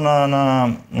 Otišli smo na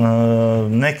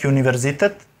neki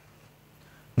univerzitet,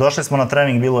 došli smo na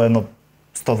trening, bilo jedno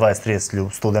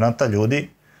 120-30 studenta, ljudi,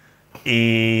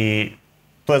 i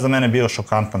to je za mene bio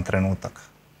šokantan trenutak.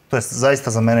 To je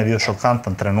zaista za mene bio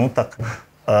šokantan trenutak,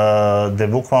 gde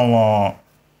bukvalno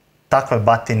takve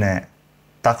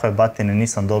batine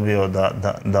nisam dobio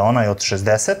da onaj od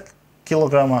 60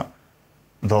 kilograma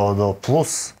do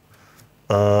plus,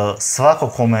 svako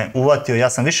ko me uvatio, ja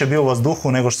sam više bio u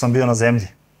vazduhu nego što sam bio na zemlji.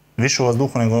 Više u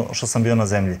vazduhu nego što sam bio na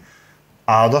zemlji.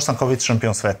 A došao sam kao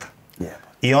vicešampion sveta.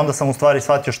 I onda sam u stvari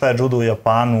shvatio šta je džudo u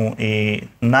Japanu i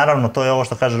naravno to je ovo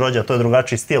što kaže Rođa, to je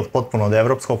drugačiji stil potpuno od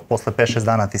evropskog, posle 5-6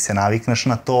 dana ti se navikneš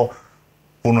na to,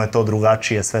 puno je to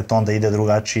drugačije, sve to onda ide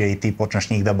drugačije i ti počneš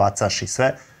njih da bacaš i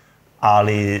sve,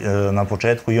 ali na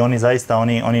početku i oni zaista,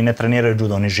 oni ne treniraju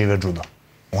džudo, oni žive džudo.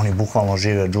 Oni bukvalno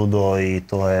žive džudo i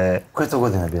to je... Koja je to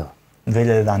godina bila?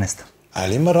 2011.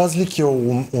 Ali ima razlike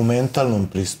u mentalnom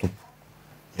pristupu,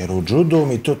 jer u džudu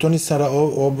mi to nisam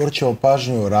obraćao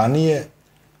pažnju ranije,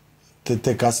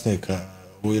 te kasnije,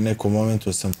 u nekom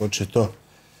momentu sam počeo to,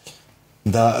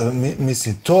 da,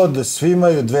 mislim, to da svi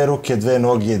imaju 2 ruke, 2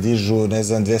 noge, dižu, ne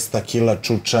znam, 200 kila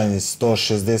čučanj,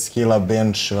 160 kila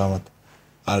bench,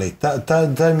 Ali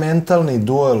taj mentalni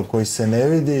duel koji se ne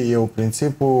vidi je u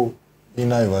principu i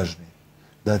najvažniji.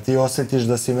 Da ti osjetiš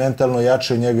da si mentalno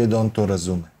jači od njega i da on to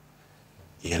razume.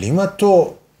 Jel ima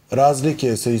to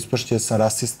razlike, se ispašće sam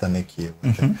rasista neki,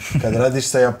 kad radiš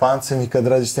sa Japancem i kad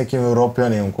radiš s nekim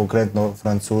Europljanima, konkretno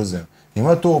Francuzem.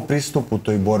 Ima to u pristupu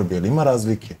toj borbi, jel ima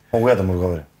razlike? Mogu ja da mu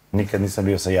odgovorim. Nikad nisam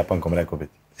bio sa Japankom, rekao bi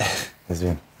ti.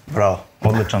 Izvim. Bravo,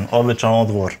 odličan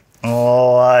odgovor.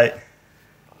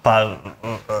 Pa,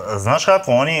 znaš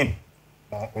kako,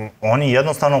 oni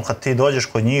jednostavno kad ti dođeš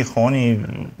kod njih, oni,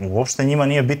 uopšte njima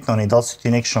nije bitno ni da li si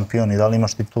ti neki šampion, ni da li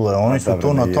imaš titule. Oni su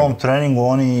tu na tom treningu,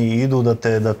 oni idu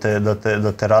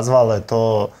da te razvale,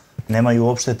 to nemaju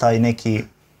uopšte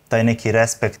taj neki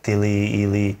respekt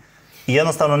ili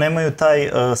jednostavno nemaju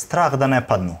taj strah da ne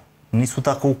padnu. Nisu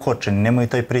tako ukočeni, nemaju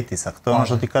taj pritisak. To je ono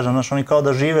što ti kažem, znaš, oni kao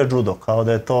da žive džudo, kao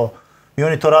da je to... I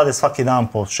oni to rade svaki dan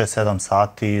po 6-7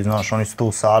 sati, znaš, oni su tu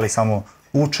u sali, samo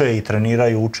uče i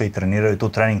treniraju, tu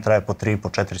trening traje po 3, po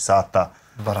 4 sata.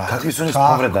 Kakvi su oni s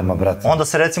povredama, brate? Onda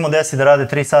se recimo desi da rade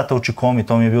 3 sata u čikomi,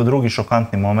 to mi je bio drugi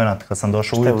šokantni moment kad sam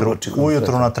došao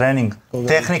ujutru na trening.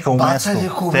 Tehnika u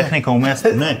mestu,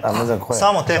 ne,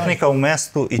 samo tehnika u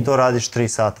mestu i to radiš 3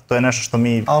 sata. To je nešto što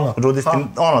mi džudisti,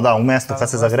 u mestu kad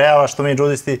se zagrejava, što mi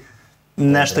džudisti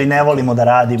nešto i ne volimo da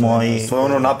radimo. Sve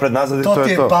ono napred, nazad i to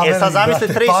je to. Sad zamisli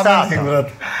 3 sata.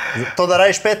 To da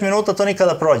radiš 5 minuta, to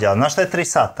nikada prođe. A znaš šta je 3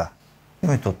 sata?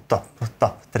 I to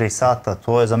tap, 3 sata.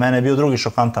 To je za mene bio drugi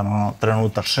šokantan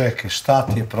trenutak. Čekaj, šta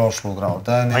ti je prošlo u glavu?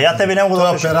 A ja tebi ne mogu da... To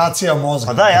je operacija mozga.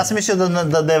 Pa da, ja sam mislio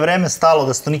da je vreme stalo,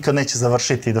 da se to nikad neće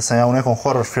završiti, da sam ja u nekom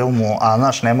horror filmu, a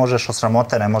znaš, ne možeš od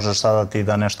sramote, ne možeš sada ti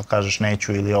da nešto kažeš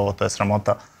neću ili ovo, to je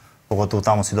sramota. Pogotovo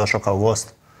tamo si došao kao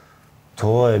gost.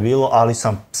 To je bilo, ali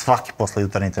sam svaki posle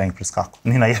jutarnji trening preskakao.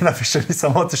 Ni na jedan više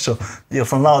nisam otišao, jer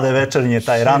sam znao da je večernje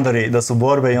taj randori, da su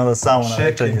borbe i onda samo na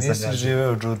večernje sam nisi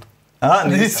živeo u džudu.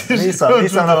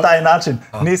 Nisam na taj način,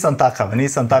 nisam takav da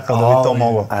bi to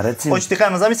mogao. Hoću ti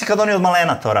kažem, zamisli kad oni od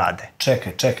malena to rade.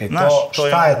 Čekaj,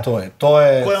 šta je to? To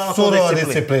je surova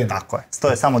disciplina. Tako je, to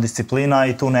je samo disciplina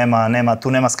i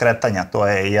tu nema skretanja, to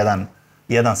je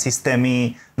jedan sistem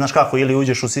i, znaš kako, ili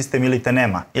uđeš u sistem ili te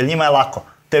nema, jer njima je lako.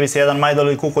 Tebi se jedan majdol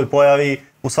ili kukolj pojavi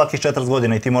u svakih 40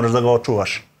 godina i ti moraš da ga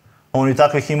očuvaš. Oni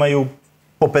takvih imaju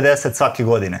po 50 svake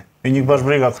godine. I njih baš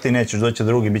briga ako ti nećeš doći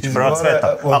drugi, bit će prvak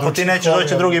sveta. Ako ti nećeš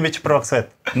doći drugi, bit će prvak sveta.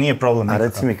 Nije problem. A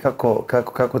reci mi,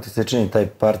 kako ti se čini taj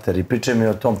parter? I pričaj mi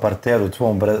o tom parteru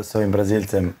tvom s ovim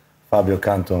Brazilcem Flaviju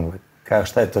Kantom.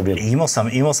 Šta je to bilo?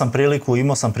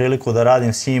 Imao sam priliku da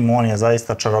radim s njim, on je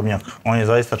zaista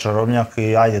čarobnjak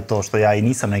i ajde to što ja i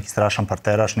nisam neki strašan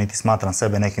parteraš, niti smatram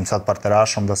sebe nekim sad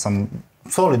parterašom, da sam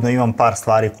solidno imam par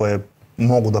stvari koje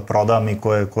mogu da prodam i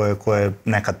koje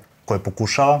nekad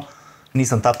pokušavam.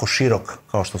 Nisam tako širok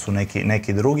kao što su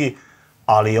neki drugi,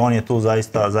 ali on je tu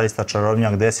zaista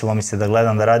čarobnjak. Desilo mi se da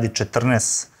gledam da radi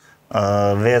 14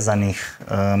 vezanih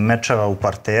mečeva u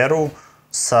parteru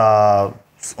sa...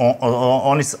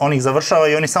 On ih završava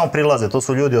i oni samo prilaze, to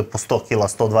su ljudi od po 100 kila,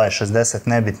 120, 60,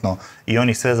 nebitno. I on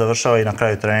ih sve završava i na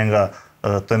kraju treninga,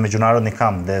 to je međunarodni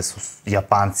kamp gde su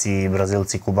Japanci,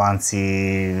 Brazilci, Kubanci,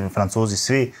 Francuzi,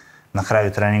 svi. Na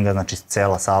kraju treninga, znači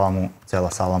cijela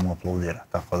sala mu aplaudira,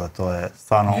 tako da to je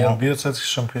stvarno... Nije bio svetski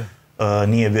šampion?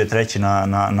 Nije, bio treći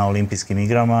na Olimpijskim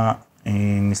igrama i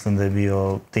mislim da je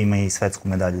bio, te ima i svetsku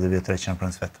medalju, da je bio treći na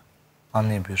prvenstvu sveta. A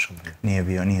nije bio šampion? Nije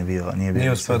bio.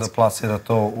 Nije uspio da plasira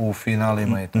to u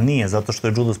finalima i to? Nije, zato što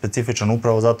je džudo specifičan,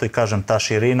 upravo zato i kažem ta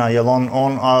širina, jer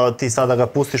ti sada ga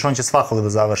pustiš, on će svakog da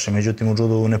završi, međutim u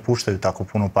džudu ne puštaju tako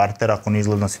puno partera, ako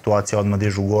neizgledna situacija odmah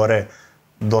dižu gore,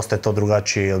 dosta je to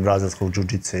drugačije od brazilskog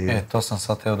džuđice. To sam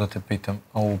sad teo da te pitam.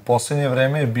 U posljednje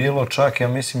vreme je bilo čak, ja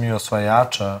mislim, i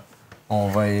osvajača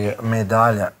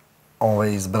medalja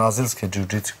iz brazilske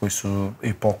džuđice koji su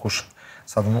i pokušali.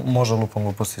 Sad možda lupam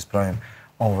gluposti ispravim,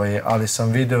 ali sam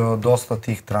video dosta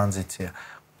tih tranzicija.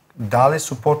 Da li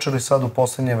su počeli sad u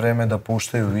posljednje vreme da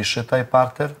puštaju više taj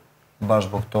parter, baš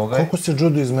zbog toga? Koliko se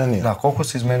džudo izmenio? Da, koliko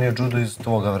se izmenio džudo iz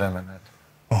tvoga vremena?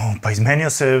 Pa izmenio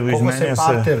se... Koliko se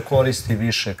parter koristi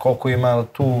više? Koliko ima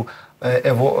tu...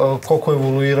 Koliko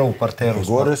evoluira u parteru?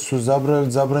 Gore su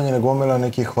zabranjene gomila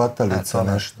nekih hvatalica,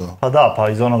 nešto. Pa da, pa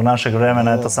iz onog našeg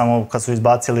vremena, eto samo kad su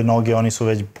izbacili noge, oni su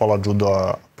već pola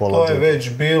judoa, To je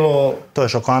već bilo... To je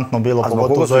šokantno bilo, pogotovo... A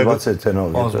zbog koga su izbacili te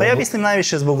noge? Pa ja mislim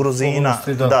najviše zbog Gruzina,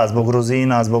 da, zbog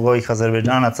Gruzina, zbog ovih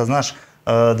Azerbejdžanaca, znaš,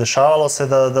 dešavalo se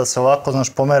da se ovako, znaš,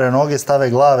 pomere noge, stave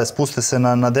glave, spuste se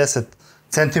na 10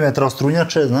 centimetra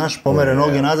ostrunjače, znaš, pomere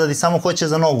noge nazad i samo ko će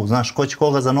za nogu, znaš, ko će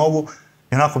koga za nogu.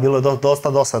 I onako bilo je dosta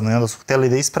dosadno i onda su htjeli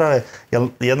da isprave, jer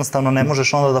jednostavno ne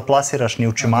možeš onda da plasiraš ni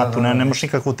u čimatu, ne možeš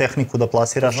nikakvu tehniku da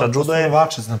plasiraš, a judo je...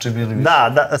 Rvači znači bili više.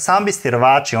 Da, sambisti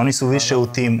rvači, oni su više u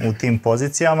tim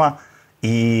pozicijama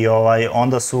i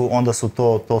onda su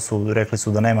to su, rekli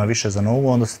su da nema više za novu,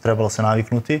 onda se trebalo se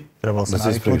naviknuti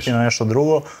na nešto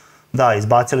drugo. Da,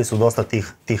 izbacili su dosta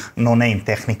tih no-name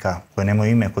tehnika koje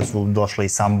nemaju ime, koje su došle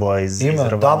iz samboa, iz Ima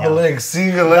rvanja. double leg,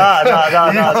 single leg.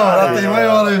 Da.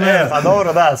 Imaju ono ime. Pa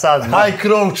dobro, da, sad. High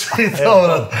crouch i to,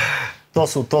 vrat.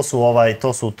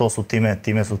 To su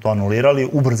time su to anulirali,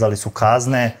 ubrzali su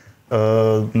kazne,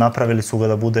 napravili su ga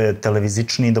da bude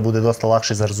televizičniji, da bude dosta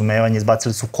lakše za razumevanje,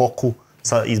 izbacili su koku,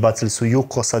 izbacili su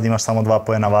juko, sad imaš samo 2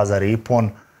 poena vazar i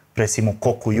ipon. Pre si imao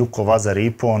koku, juko, vazar i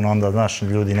ipon, onda, znaš,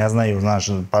 ljudi ne znaju, znaš,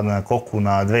 padne na koku,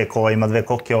 na 2 kova, ima 2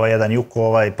 koke, jedan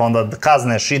juko, pa onda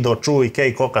kazneš, ido, čuj,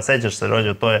 kej, koka, sećaš se,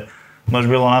 rođe, to je baš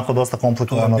bilo onako dosta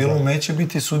komplikovano. To je bilo umeće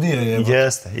biti sudije,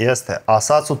 Jeste. A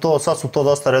sad su to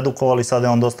dosta redukovali, sad je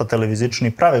on dosta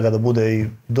televizični, prave ga da bude i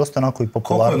dosta onako i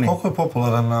popularni. Koliko je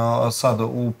popularan sad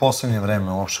u posljednje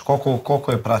vreme uopšte?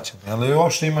 Koliko je praćen? Jel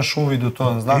uopšte imaš uvid u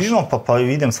to, znaš? Imam, pa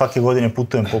idem svake godine,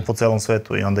 putujem po celom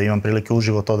svetu i onda imam prilike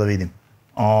uživo to da vidim.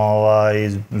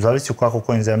 Zavisi u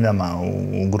kojim zemljama.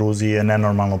 U Gruziji je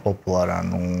nenormalno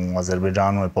popularan, u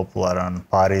Azerbejdžanu je popularan,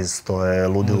 Pariz, to je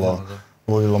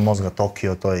ludilo mozga,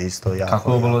 Tokio, to je isto jako.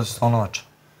 Kako je bilo slonovača?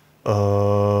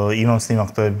 Imam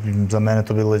snimak, to je za mene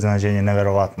to bilo iznenađenje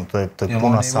neverovatno, to je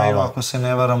puna sala. Ako se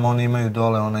ne varam, oni imaju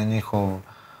dole onaj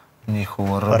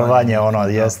njihovo rvanje.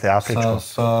 Jeste, afričko.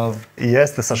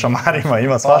 Jeste, sa šamarima,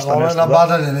 ima svašta nešto. Pa, ono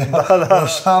je nabadaljene,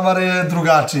 šamar je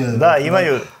drugačije. Da,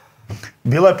 imaju.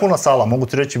 Bilo je puno sala, mogu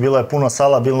ti reći, bilo je puno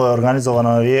sala, bilo je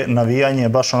organizovano navijanje,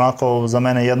 baš onako za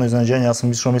mene jedno iznenađenje, ja sam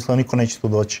mislio niko neće tu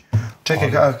doći.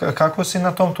 Čekaj, kako si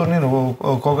na tom turniru,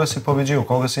 koga si pobeđio,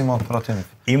 koga si imao protivnika?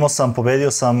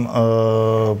 Pobedio sam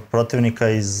protivnika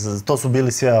to su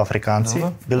bili sve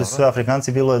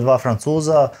Afrikanci, bilo je 2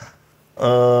 Francuza,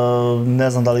 ne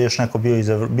znam da li još neko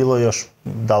bio bilo je još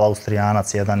da li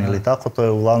Austrijanac jedan ili tako, to je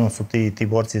uglavnom su ti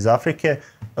borci iz Afrike.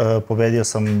 Pobedio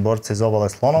sam borca iz obale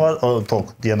Slonova,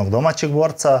 tog jednog domaćeg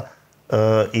borca,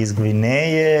 iz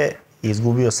Gvineje,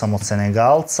 izgubio sam od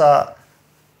Senegalca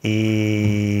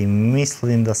i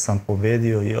mislim da sam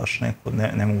pobedio još neku,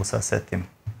 ne mogu sad setim,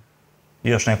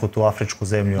 još neku tu afričku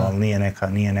zemlju, ali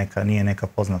nije neka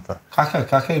poznata.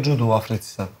 Kakav je judo u Africi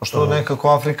sad? Pošto nekako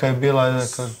Afrika je bila...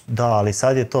 Da, ali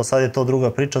sad je to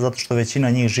druga priča, zato što većina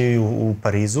njih živi u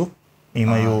Parizu,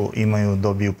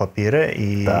 dobiju papire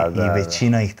i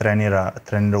većina ih trenira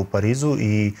u Parizu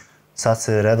i sad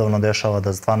se redovno dešava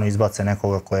da stvarno izbace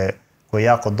nekoga ko je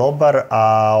jako dobar,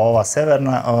 a ova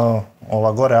severna,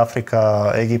 ova gore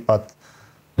Afrika, Egipat,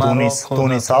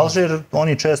 Tunis, Alžir,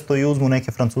 oni često i uzmu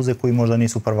neke Francuze koji možda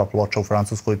nisu prva ploča u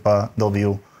Francuskoj pa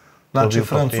dobiju papire. Znači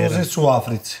Francuzi su u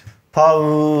Africi? Pa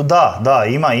da,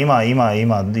 ima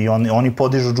i oni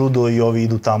podižu judo i ovi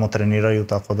idu tamo, treniraju,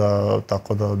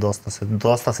 tako da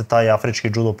dosta se taj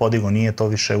afrički judo podigo, nije to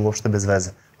više uopšte bez veze.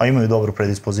 A imaju dobru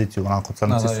predispoziciju, onako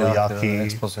crnci su jaki.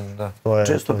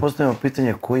 Često postavljamo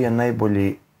pitanje koji je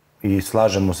najbolji i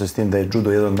slažemo se s tim da je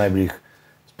judo jedan od najboljih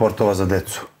sportova za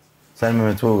decu. Zanima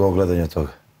me tvojega ogledanja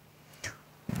toga.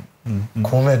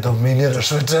 Kome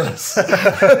dominiraš večeras?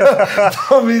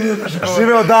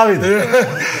 Živeo David!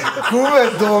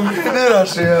 Kume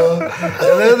dominiraš, evo.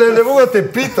 Ne mogu da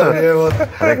te pitam, evo.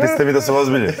 Rekli ste mi da sam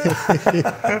ozbiljen.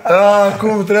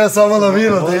 Kum, treba samo na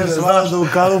vino da ide. Znaš da u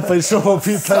kalupa i šovo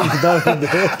pitanje, Davide.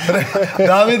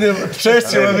 Davide,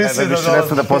 češće me misli da dolazi.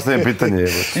 Nešto da postavim pitanje.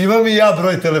 Imam i ja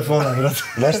broj telefona, brate.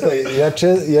 Znaš šta,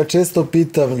 ja često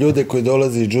pitam ljude koji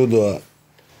dolazi iz judoa,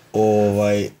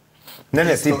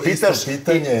 Ne,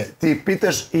 ti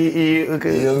pitaš i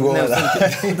odgovara.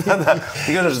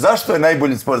 Ti kažeš zašto je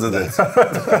najbolji sport za decu?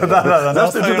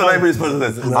 Zašto je judo najbolji sport za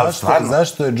decu?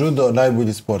 Zašto je judo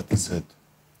najbolji sport na svetu?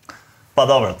 Pa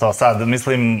dobro, to sad,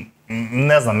 mislim,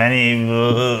 ne znam, meni,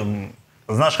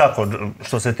 znaš kako,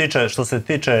 što se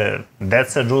tiče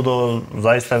dece, judo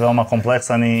zaista je veoma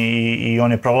kompleksan i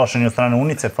on je proglašen od strane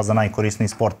UNICEF-a za najkorisniji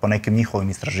sport po nekim njihovim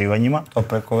istraživanjima. To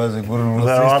preko veze gurnulo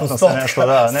verovatno se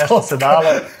nešto se dalo,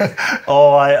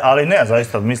 ali ne,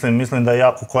 zaista, mislim da je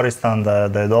jako koristan,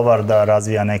 da je dobar, da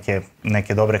razvija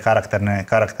neke dobre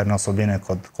karakterne osobine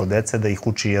kod dece, da ih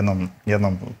uči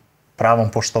jednom pravom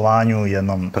poštovanju,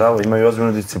 jednom... Pravo, imaju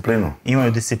ozbiljnu disciplinu.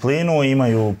 Imaju disciplinu,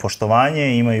 imaju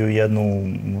poštovanje, imaju jednu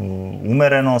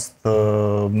umerenost.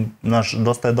 Znaš,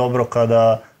 dosta je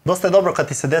dobro kad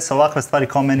ti se dese ovakve stvari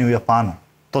kao meni u Japanu.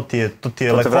 to ti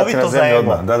je lekovito za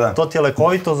ego. To ti je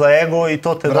lekovito za ego i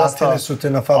to te dosta... Vratili su te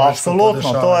na fabričko podešavanje.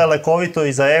 Apsolutno, to je lekovito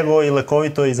i za ego i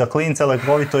lekovito i za klince,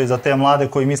 lekovito i za te mlade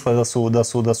koji misle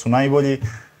da su najbolji.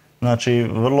 Znači,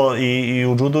 vrlo, i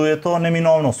u džudu je to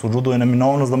neminovnost. U džudu je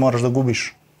neminovnost da moraš da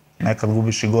gubiš. Nekad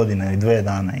gubiš i godine, i 2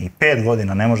 dana, i 5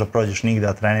 godina. Ne možeš da prođeš nigde,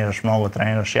 a treniraš mnogo,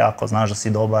 treniraš jako, znaš da si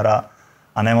dobar,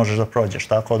 a ne možeš da prođeš.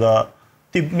 Tako da,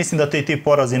 mislim da ti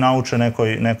porazi nauče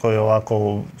nekoj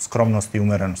ovako skromnosti i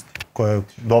umerenosti, koja je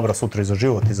dobra sutra i za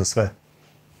život i za sve.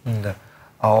 Da.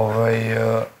 A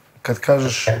kad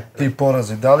kažeš ti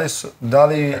porazi,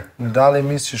 da li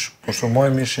misliš, pošto moje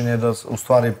mišljenje je da u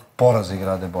stvari porazi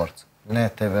grade borca, ne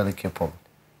te velike pobjede,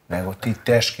 nego ti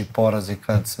teški porazi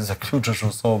kad se zaključaš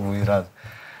u sobu i radi.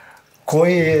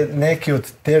 Koji je neki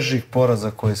od težih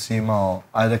poraza koje si imao,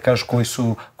 ajde da kažeš,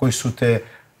 koji su te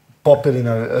popeli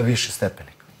na više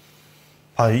stepenik?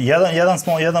 Pa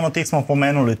jedan od tih smo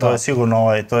pomenuli, to je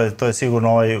sigurno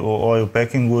ovaj u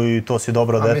Pekingu i to si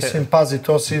dobro dete. A mislim, pazi,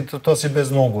 to si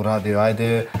bez nogu radio,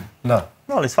 ajde, da.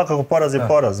 Ali svakako poraz je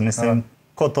poraz, mislim,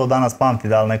 ko to danas pamti,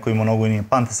 da li neko ima nogu i nije,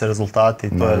 pamte se rezultati,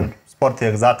 sport je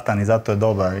egzaktan i zato je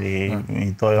dobar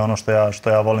i to je ono što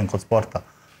ja volim kod sporta.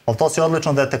 Ali to si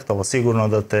odlično detektovao, sigurno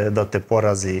da te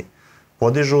porazi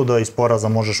podižu, da iz poraza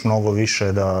možeš mnogo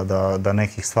više da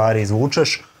nekih stvari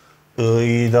izvučeš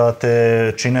i da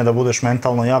te čine da budeš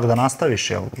mentalno jak da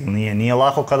nastaviš. Nije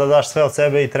lako kada daš sve od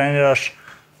sebe i treniraš,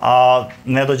 a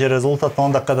ne dođe rezultat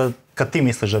onda kad ti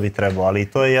misliš da bi trebao, ali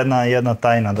to je jedna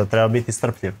tajna, da treba biti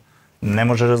strpljiv. Ne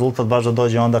može rezultat baš da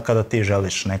dođe onda kada ti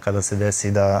želiš, nekada se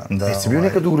desi da... Jesi bio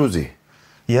nekad u Gruziji?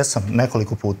 Jesam,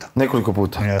 nekoliko puta. Nekoliko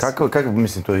puta? Kako,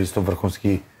 mislim, to je isto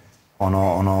vrhunski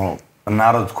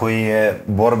narod koji je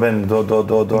borben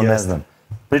do ne znam.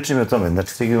 Pričaj mi o tome, znači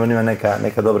sigurno ima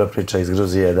neka dobra priča iz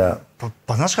Gruzije da...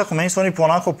 Pa znaš kako, meni su oni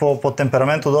onako po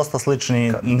temperamentu dosta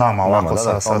slični nama, ovako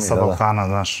sa Balkana,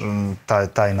 znaš,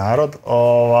 taj narod.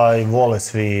 Vole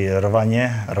svi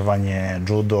rvanje,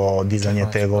 džudo, dizanje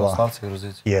tegova. Pravoslavci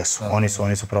Gruzici? Jesu,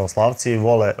 oni su pravoslavci,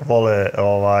 vole...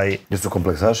 Jesu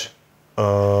kompleksaši?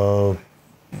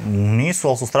 Nisu,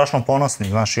 ali su strašno ponosni,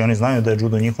 znaš, i oni znaju da je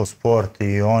džudo njihov sport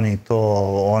i oni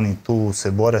tu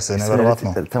se bore se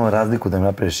nevjerovatno. Tamo razliku da im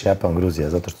napraviš Japan, Gruzija,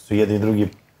 zato što su jedni i drugi,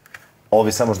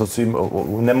 ovi samo što su,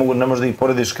 ne možeš da ih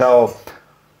porediš kao,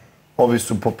 ovi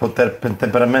su po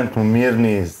temperamentu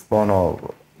mirni,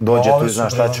 dođe tu i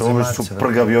znaš šta će, ovi su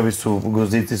prgavi, ovi su,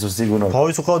 Gruzici su sigurno... Pa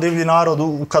ovi su kao divlji narod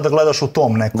kada gledaš u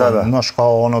tom nekom, znaš,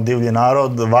 kao divlji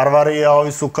narod, varvari, a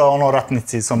ovi su kao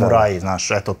ratnici, samuraji,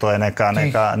 znaš, eto, to je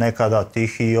neka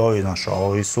tihi i ovi, znaš,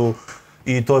 ovi su...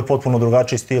 I to je potpuno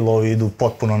drugačiji stil, ovi idu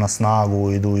potpuno na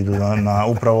snagu, idu na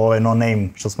upravo ovaj no name,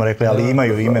 što smo rekli, ali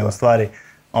imaju ime u stvari.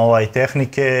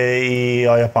 Tehnike i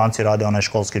Japanci rade onaj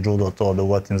školski džudo, to da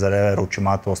uvatim za rever,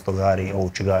 učimatu, ostogari,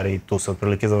 oučigari i tu se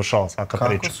otprilike završava svaka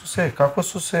priča. Kako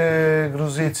su se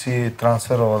Gruzici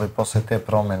transferovali posle te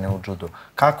promene u džudu?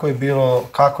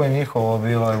 Kako je njihovo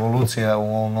bila evolucija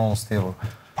u ovom novom stilu?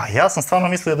 Pa ja sam stvarno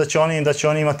mislio da će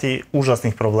oni imati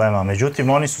užasnih problema, međutim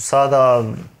oni su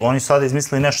sada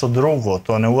izmislili nešto drugo,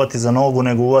 to ne uvati za nogu,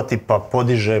 nego uvati pa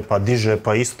podiže, pa diže,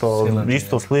 pa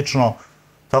isto slično.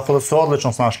 Tako da su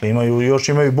odlično snašli, još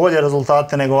imaju bolje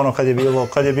rezultate nego ono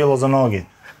kad je bilo za noge.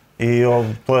 I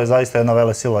to je zaista jedna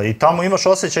vele sila. I tamo imaš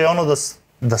osjećaj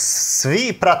da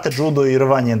svi prate džudo i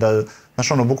rvanje, da, znaš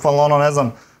bukvalno ne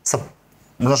znam,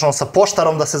 sa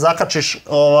poštarom da se zakačiš,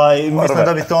 mislim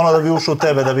da bi te da bi ušao u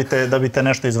tebe, da bi te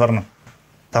nešto izvrnuo.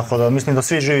 Tako da mislim da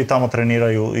svi živi tamo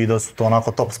treniraju i da su to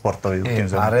onako top sportovi u tim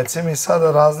zemljama. A reci mi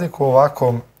sada razliku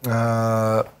ovako,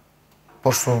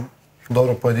 pošto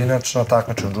dobro pojedinačna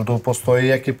takmičenja, u džudu postoji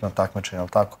i ekipna takmičenja, ali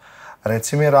tako?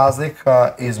 Reci mi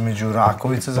razlika između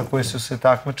Rakovice za koje su se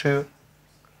takmičaju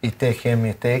i te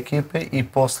hemije, te ekipe i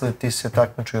posle ti se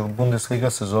takmičaju, Bundesliga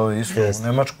se zove isto u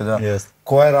Nemačkoj, da?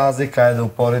 Koja je razlika, ajde da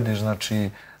uporediš, znači,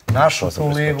 našu tu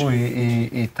ligu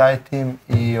i taj tim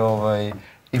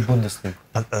i Bundesligu?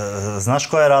 Znaš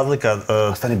koja je razlika?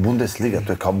 Stani, Bundesliga,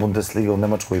 to je kao Bundesliga u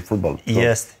Nemačkoj i fudbal.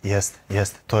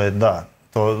 Jeste, to je da.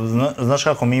 Znaš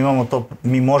kako,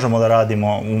 mi možemo da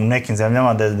radimo u nekim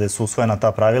zemljama gde su usvojena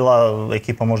ta pravila,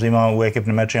 ekipa možda ima u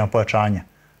ekipnim mečima pojačanje.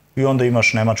 I onda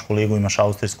imaš Nemačku ligu, imaš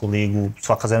Austrijsku ligu,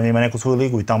 svaka zemlja ima neku svoju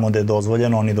ligu i tamo gde je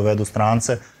dozvoljeno, oni dovedu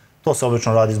strance. To se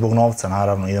obično radi zbog novca,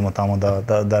 naravno, idemo tamo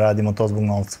da radimo to zbog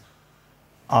novca.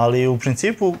 Ali u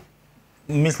principu,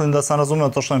 mislim da sam razumeo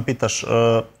to što me pitaš.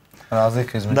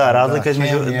 Razlika između... Da, razlika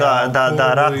između,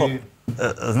 da, Rako...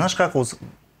 Znaš kako,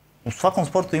 u svakom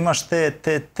sportu imaš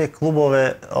te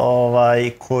klubove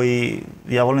koji,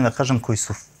 ja volim da kažem, koji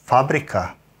su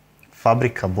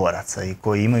fabrika boraca i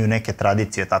koji imaju neke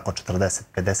tradicije, tako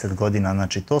 40-50 godina.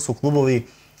 Znači, to su klubovi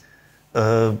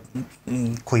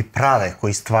koji prave,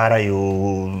 koji stvaraju,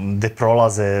 gde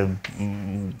prolaze,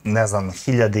 ne znam,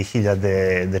 hiljade i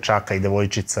hiljade dečaka i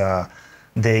devojčica,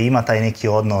 gde ima taj neki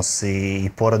odnos i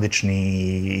porodični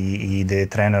i gde je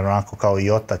trener onako kao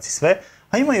i otac i sve.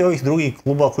 A ima i ovih drugih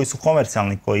klubova koji su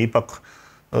komercijalni, koji ipak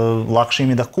lakše im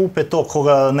je da kupe to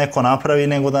koga neko napravi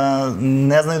nego da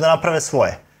ne znaju da naprave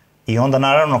svoje. I onda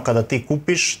naravno kada ti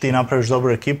kupiš, ti napraviš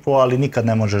dobru ekipu, ali nikad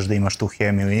ne možeš da imaš tu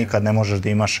hemiju i nikad ne možeš da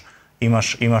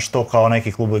imaš to kao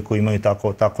neki klubovi koji imaju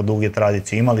tako duge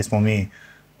tradicije. Imali smo mi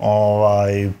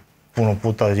puno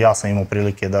puta, ja sam imao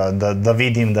prilike da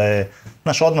vidim da je,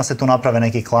 znaš, odmah se tu naprave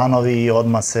neki klanovi,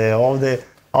 odmah se ovde,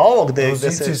 a ovo gde se...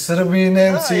 Rusici, Srbi,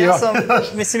 Nemci...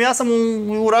 Ja sam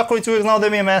u Rakovici uvijek znao da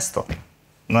mi je mesto.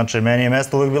 Znači, meni je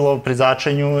mesto uvijek bilo pri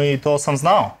začenju i to sam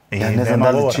znao. Ja ne znam da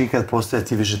li će ikad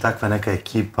postojati više takva neka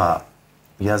ekipa.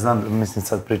 Ja znam, mislim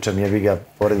sad pričam, jebi ga,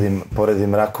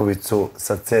 poredim Rakovicu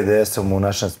sa CDS-om u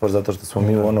našem sportu, zato što smo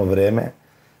mi u ono vreme,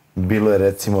 bilo je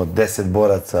recimo 10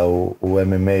 boraca u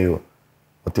MMA-u,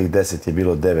 od tih 10 je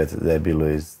bilo 9 da je bilo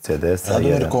iz CDS-a.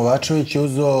 Radomir Kovačević je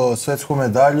uzeo svetsku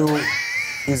medalju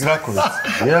iz Rakovice.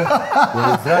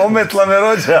 Ometla me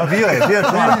rođa. Bio je.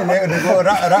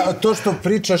 To što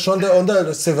pričaš,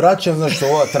 onda se vraćam, znaš,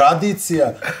 ova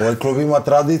tradicija, ovaj klub ima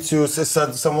tradiciju,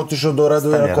 sad sam otišao do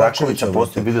Radomira Kovačevića.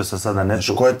 Postoji, vidio sam sad na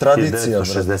netu, koja je tradicija,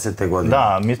 1960. godine.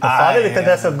 Da, mi smo slavili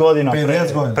 50 godina.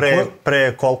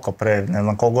 Pre koliko, ne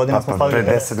znam koliko godina smo slavili?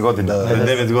 Pre 10 godina,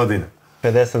 pre 9 godina.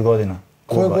 50 godina.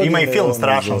 Ima i film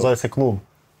strašan, zove se Klub.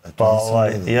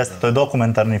 Jeste, to je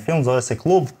dokumentarni film, zove se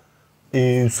Klub.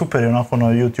 I super je onako na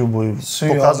YouTube-u i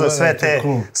pokazuje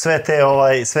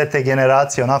sve te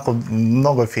generacije, onako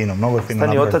mnogo je fino.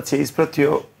 Stani, otac je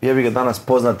ispratio, jebi ga danas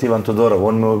poznat Ivan Todorov,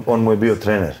 on mu je bio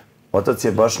trener. Otac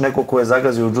je baš neko ko je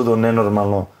zagazio u judo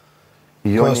nenormalno.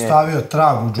 Ko je stavio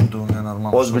trag u judo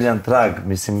nenormalno. Ozbiljan trag,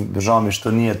 mislim, žao mi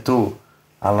što nije tu,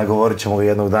 ali nagovorit ćemo ga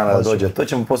jednog dana da dođe. To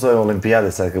ćemo posle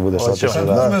Olimpijade sad kad budeš otišao.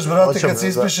 Kad uzmeš, brate, kad se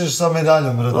ispišeš sa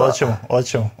medaljom, brate.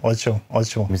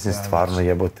 Hoćemo. Mislim, stvarno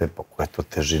jebote, koja to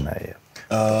težina je.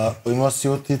 Imao si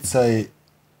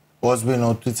ozbiljno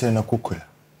uticaj na Kukolja.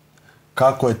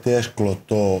 Kako je teško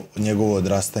to njegovo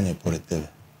odrastanje pored tebe?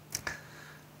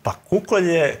 Pa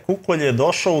Kukolj je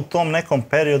došao u tom nekom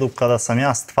periodu kada sam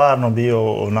ja stvarno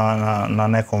bio na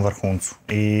nekom vrhuncu.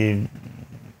 I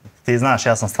ti znaš,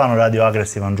 ja sam stvarno radio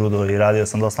agresivan judo i radio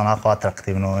sam dosta onako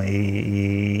atraktivno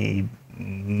i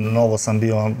mnogo sam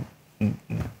bio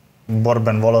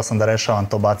borben, voleo sam da rešavam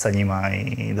to bacanjima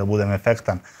i da budem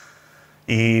efektan.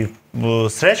 I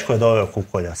Srećko je doveo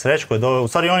Kukolja, u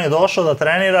stvari on je došao da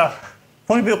trenira,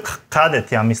 on je bio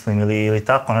kadet, ja mislim, ili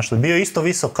tako nešto, bio isto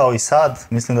visok kao i sad,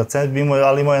 mislim da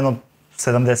ali imao jedno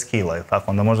 70 kila, ili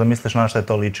tako, onda možda misliš na što je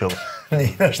to ličilo.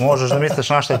 Možeš da misliš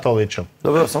na što je to ličilo.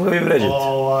 Dobro, samo ga vi vređite.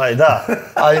 Da.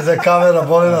 A iza kamera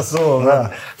boli nas uvo.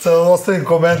 Sad ostavim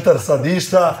komentar sad,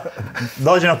 išta.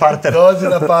 Dođi na parter.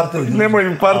 Nemoj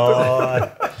mi parter.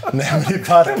 Nemoj mi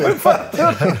parter.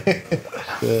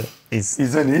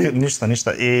 Izveni.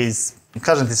 Ništa. I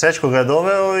kažem ti, Srećko ga je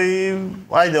doveo i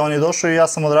ajde, on je došao i ja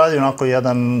sam odradio onako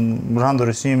jedan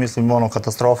randori s njim, mislim, ono,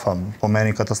 katastrofa. Po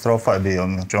meni katastrofa je bio.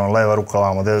 Znači, ono, leva ruka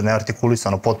ovamo,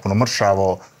 neartikulisano, potpuno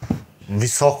mršavo,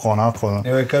 visoko, onako.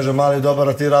 I ovaj kaže, mali dobar,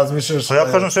 a ti razmišljaš... Pa ja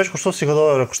kažem, Srećko, što si ga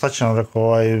doveo? Rekao, šta će nam?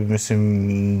 Rekao, mislim,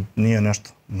 nije nešto.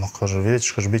 No, kaže, vidjet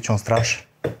ćeš, kaže, bit će on strašan.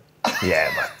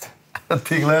 Jebat.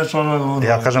 Ti gledaš ono ludo.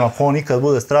 Ja kažem, ako on nikad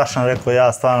bude strašan, rekao,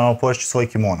 ja stvarno poješću svoj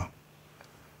kimono.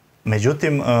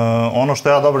 Međutim, ono što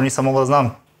ja dobro nisam mogao da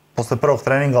znam, posle prvog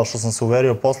treninga, ali što sam se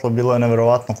uverio posle, bilo je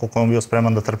neverovatno koliko je on bio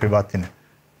spreman da trpi batine.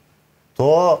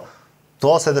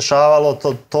 To se dešavalo,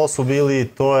 to su bili,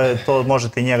 to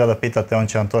možete i njega da pitate, on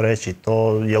će vam to reći.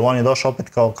 Jer on je došao opet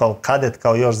kao kadet,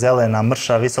 kao još zelena,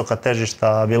 mrša, visoka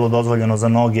težišta, bilo dozvoljeno za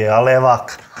noge, a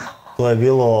levak. To je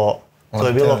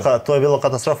bilo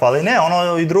katastrofa, ali ne,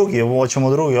 ono i drugi,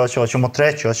 hoćemo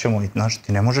treći, znaš,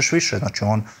 ti ne možeš više, znači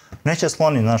on neće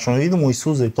sloni, znaš, idu mu i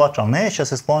suze i plače, ali neće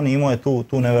se sloni, imao je tu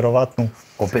neverovatnu...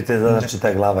 Opet je znači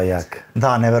ta glava jaka.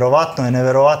 Da,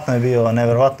 neverovatno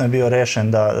je bio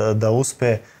rešen da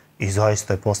uspe i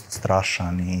zaista je postao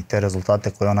strašan i te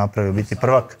rezultate koje on napravio, biti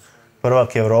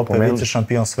prvak Evrope,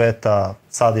 vicešampion sveta,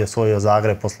 sad je osvojio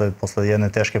Zagreb posle jedne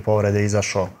teške povrede,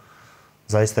 izašao.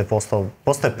 Zaista je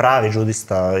postao pravi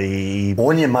džudista i...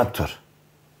 On je mator.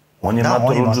 On je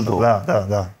mator u džudu.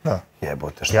 Da.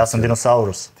 Jebote, šta ja sam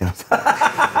dinosaurus.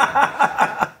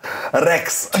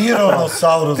 Rex.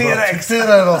 Tiranosaurus.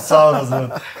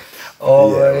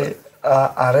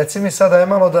 A reci mi sada je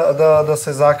malo da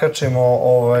se zakačimo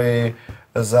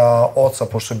za oca,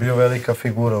 pošto je bio velika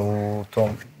figura u tom,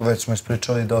 već smo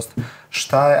ispričali dosta.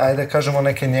 Šta je, ajde kažemo,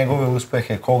 neke njegove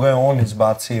uspehe, koga je on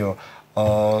izbacio,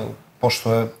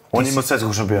 pošto je... On ima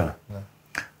svetskog šampiona.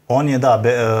 On je, da,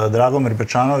 Dragomir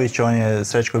Bečanović, on je,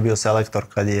 Srećko je bio selektor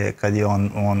kad je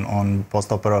on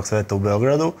postao prvak sveta u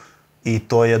Beogradu i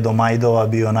to je do Majdova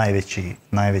bio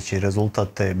najveći rezultat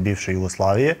te bivše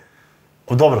Jugoslavije.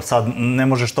 Dobro, sad ne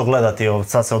možeš to gledati,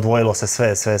 sad se odvojilo se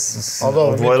sve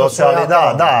odvojilo se, ali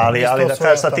da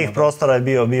kažeš sa tih prostora je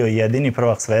bio jedini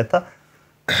prvak sveta.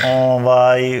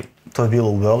 To je bilo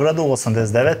u Beogradu,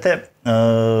 89.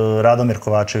 Radomir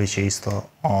Kovačević je isto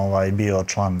bio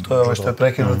član... To je ovo što je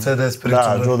prekinuo CDS priču.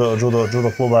 Da,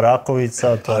 Džudo kluba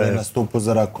Rakovica. Ali nastupu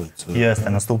za Rakovicu. Jeste,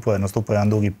 nastupuje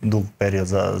jedan dug period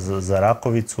za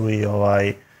Rakovicu i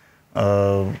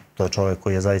to je čovjek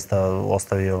koji je zaista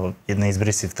ostavio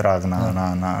neizbrisiv trag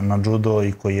na džudo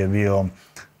i koji je bio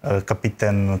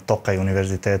kapiten Tokaj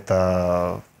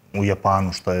univerziteta u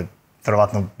Japanu, što je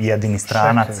verovatno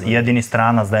jedini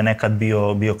stranac da je nekad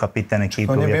bio kapiten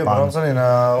ekipe u Japanu. On je bio bronzani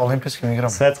na olimpijskim igrama?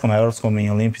 Svetskom, evropskom i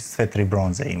olimpijskim, sve 3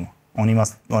 bronze imao.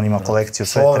 On ima kolekciju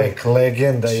sve 3. Čovjek,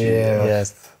 legenda je.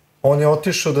 On je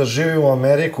otišao da živi u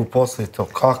Ameriku posle to.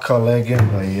 Kaka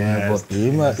legenda je.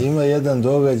 Ima jedan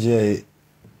događaj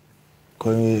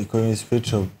koji mi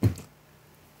ispričao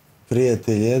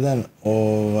prijatelj jedan,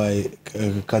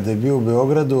 kada je bio u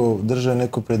Beogradu, držao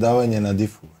neko predavanje na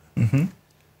difu.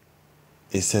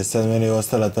 I sad meni je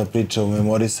ostala ta priča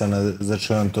umemorisana,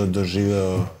 znači on to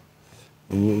doživeo,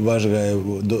 baš ga je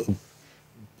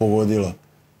pogodilo.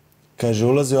 Kaže,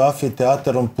 ulazi u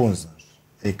amfiteatar, on pun, znaš,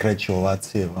 i kreće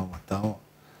ovacije, vamo tamo.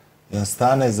 I on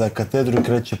stane za katedru i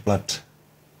kreće plače.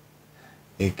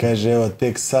 I kaže, evo,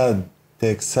 tek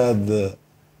sad,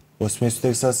 u smislu,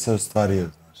 tek sad se ostvario,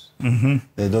 znaš.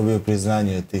 Da je dobio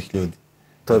priznanje od tih ljudi.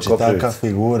 Znači, taka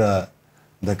figura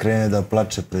da krene da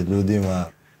plače pred ljudima.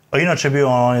 Inače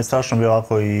on je strašno bio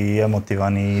ovako i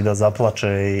emotivan i da zaplače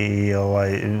i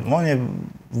on je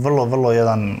vrlo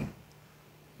jedan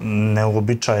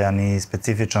neuobičajan i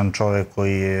specifičan čovjek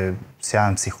koji je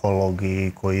sjajan psiholog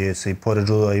i koji je se i pored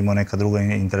juda imao neka druga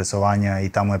interesovanja i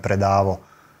tamo je predavao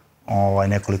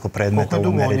nekoliko predmeta u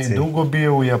Americi. On je dugo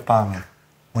bio u Japanu?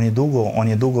 On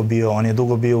je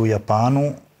dugo bio u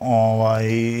Japanu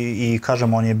i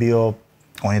kažem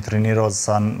on je trenirao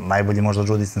sa najboljim možda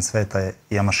džudistom sveta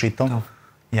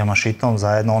Yamašitom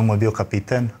zajedno, on mu je bio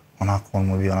kapiten, on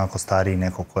mu je bio onako stariji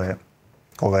neko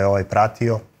koga je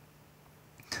pratio.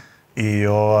 I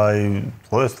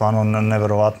to je stvarno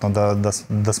neverovatno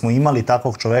da smo imali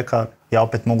takvog čoveka, ja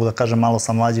opet mogu da kažem malo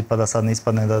sam mlađi pa da sad ne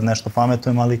ispadne da nešto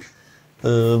pametujem, ali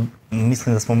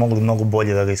mislim da smo mogli mnogo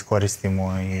bolje da ga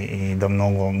iskoristimo i da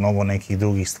mnogo nekih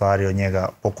drugih stvari od njega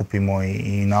pokupimo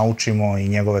i naučimo i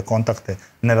njegove kontakte.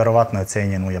 Neverovatno je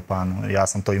cenjen u Japanu, ja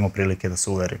sam to imao prilike da se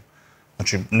uverim.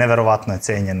 Znači, neverovatno je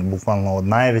cenjen, bukvalno od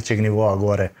najvećeg nivoa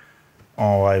gore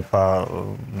pa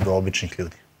do običnih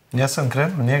ljudi. Ja sam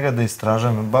krenuo njega da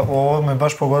istražujem, ovo me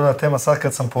baš pogodila tema sad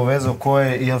kad sam povezao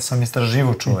jer sam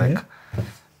istraživao čoveka.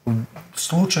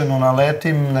 Slučajno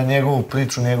naletim na njegovu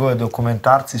priču, njegove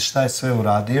dokumentarci, šta je sve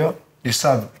uradio. I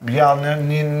sad, ja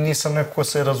nisam neko ko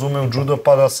se razume u džudo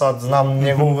pa da sad znam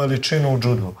njegovu veličinu u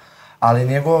džudu. Ali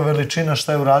njegova veličina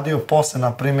šta je uradio posle,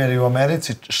 na primjer i u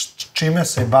Americi, čime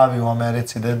se bavi u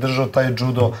Americi, da je držao taj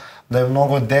džudo, da je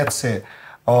mnogo dece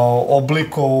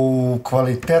obliko u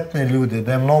kvalitetne ljude,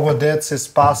 da je mnogo dece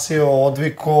spasio,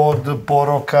 odviko od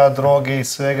poroka, droge i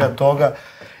svega toga.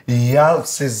 I ja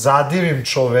se zadivim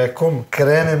čovekom,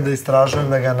 krenem da istražujem,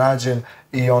 da ga nađem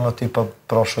i tipa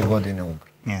prošle godine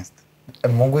umre. Jeste.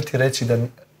 Mogu ti reći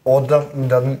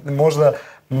da možda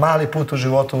mali put u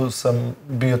životu sam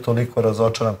bio toliko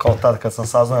razočaran kao tad kad sam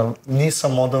saznao,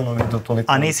 nisam odavno vidio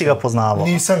toliko. A nisi ga poznavao?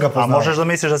 Nisam ga poznavao. A možeš da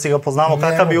misliš da si ga poznavao,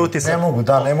 kakav bi utisak? Ne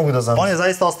mogu da znam. On je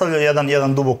zaista ostavljao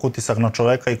jedan dubok utisak na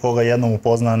čoveka i koga jednom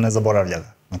upozna ne zaboravlja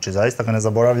ga. Znači zaista ga ne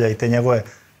zaboravlja i te njegove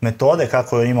metode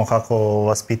kako je imao, kako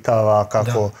vaspitava,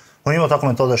 kako... On imao tako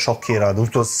metode šokira,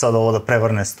 to se sad ovo da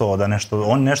prevrne sto, da nešto...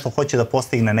 On nešto hoće da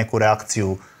postigne neku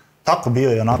reakciju. Tako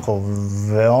bio je onako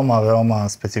veoma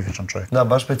specifičan čovjek. Da,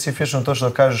 baš specifično to što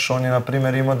kažeš. On je, na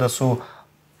primjer, imao da su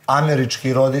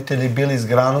američki roditelji bili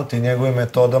zgranuti njegovim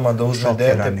metodama da uzme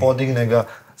dete, podigne ga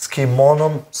s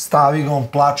kimonom, stavi ga, on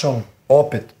plačom,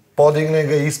 opet, podigne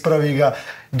ga, ispravi ga,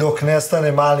 dok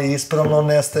nestane mali ispravno,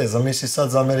 nestaje. Zamisli sad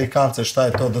za Amerikance šta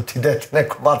je to da ti dete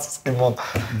neko baca s kimonom.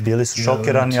 Bili su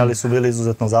šokirani, ali su bili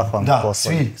izuzetno zahvalni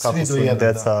posle. Da, svi do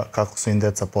jedna. Kako su im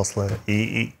deca posle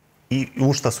i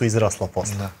u šta su izrasla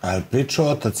posle. Ali pričao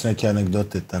otac neke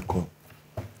anegdote tako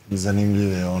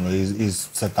zanimljive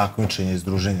sa takmičenja i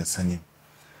združenja sa njim?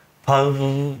 Pa,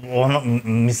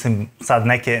 mislim, sad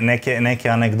neke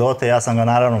anegdote, ja sam ga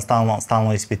naravno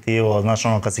stalno ispitivao, znaš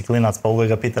kad si klinac pa uvijek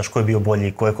ga pitaš ko je bio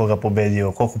bolji, ko je koga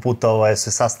pobedio, koliko puta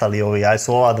se sastali ovi, aj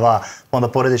su ova dva, pa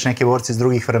onda porediš neke borci iz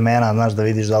drugih vremena, znaš da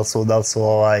vidiš da li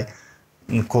su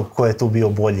ko je tu bio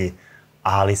bolji.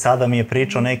 Ali sada mi je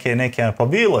pričao neke, pa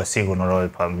bilo je sigurno,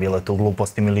 pa bilo je tu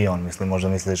gluposti milion, mislim, možda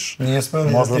misliš... Nije smelo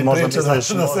da ti priča da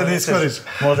se ne iskoriš.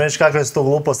 Možda misliš kakve su to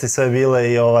gluposti sve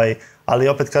bile i ali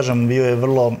opet kažem, bio je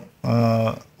vrlo,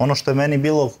 ono što je meni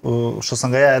bilo, što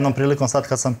sam ga ja jednom prilikom sad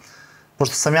kad sam,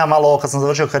 pošto sam ja malo, kad sam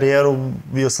završio karijeru,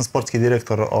 bio sam sportski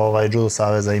direktor Džudo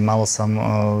saveza i malo sam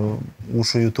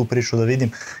ušao i u tu priču da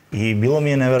vidim i bilo mi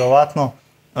je neverovatno,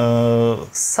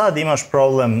 sad imaš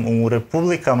problem u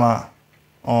republikama,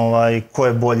 ko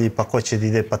je bolji, pa ko će da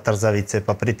ide, pa trzavice,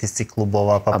 pa pritisci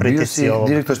klubova, pa pritisci ovog... A bio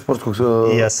si direktor sportskog...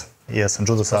 Jesam,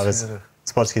 Džudo savez.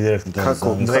 Sportski direktor. Kako?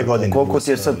 2 godine. Koliko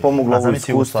ti je sad pomoglo ovo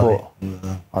iskustvo?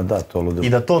 A da, to ludo.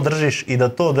 I da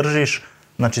to držiš,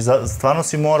 znači stvarno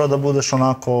si morao da budeš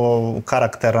onako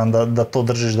karakteran, da to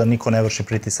držiš, da niko ne vrši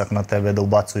pritisak na tebe, da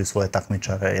ubacuju svoje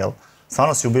takmičare, jel?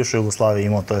 Stvarno si u bivšoj Jugoslaviji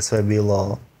imao, to je sve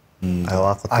bilo...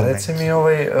 A reci mi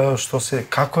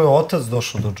kako je otac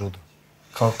došao do džuda?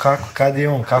 Kad je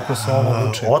on, kako se on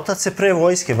odlučio? Otac se pre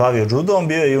vojske bavio džudom,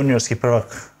 bio je juniorski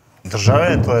prvak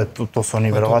države, to su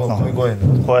oni verovatno...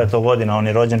 Koja je to godina? On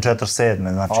je rođen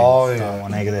 47. Znači, tamo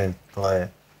negde, to je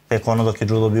tek ono dok je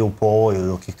džudo bio u povoju,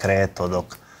 dok je kreto, dok...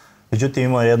 Međutim,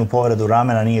 imao je jednu povredu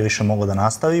ramena, nije više mogao da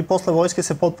nastavi i posle vojske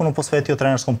se potpuno posvetio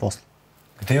trenerskom poslu.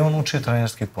 Gde je on učio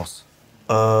trenerski posao?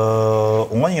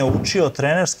 On je učio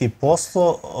trenerski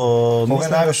posao... Koga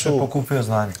je najviše pokupio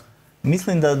znanje?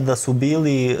 Mislim da su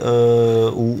bili,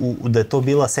 da je to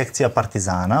bila sekcija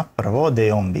Partizana, prvo, gde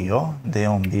je on bio,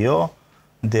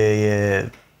 gde je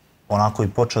onako i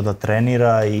počeo da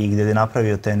trenira i gde je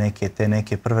napravio te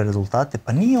neke prve rezultate.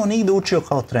 Pa nije on nigde učio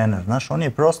kao trener, znaš, on je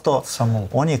prosto,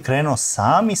 on je krenuo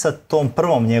sam i sa tom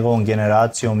prvom njegovom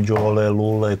generacijom, Đole,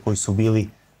 Lule, koji su bili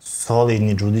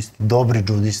solidni džudisti, dobri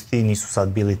džudisti, nisu sad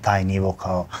bili taj nivo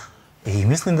kao... I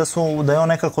mislim da je on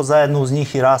nekako zajedno uz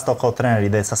njih i rastao kao trener i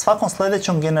da je sa svakom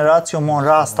sledećom generacijom on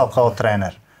rastao kao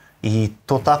trener. I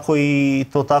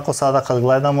to tako sada kad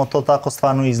gledamo, to tako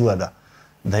stvarno izgleda.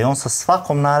 Da je on sa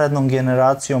svakom narednom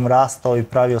generacijom rastao i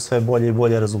pravio sve bolje i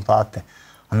bolje rezultate.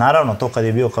 A naravno, to kad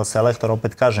je bio kao selektor,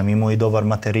 opet kažem, imao i dobar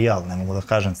materijal, ne mogu da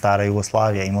kažem, stara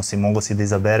Jugoslavija, mogo si da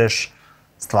izabereš,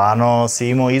 stvarno si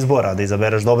imao izbora da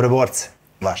izabereš dobre borce.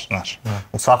 Baš, znaš.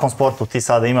 U svakom sportu ti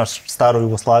sada imaš staru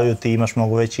Jugoslaviju, ti imaš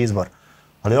mnogo veći izbor.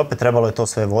 Ali opet trebalo je to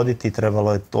sve voditi,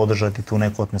 trebalo je održati tu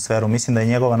neku atmosferu. Mislim da je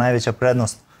njegova najveća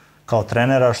prednost kao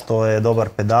trenera što je dobar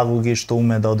pedagog i što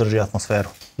ume da održi atmosferu,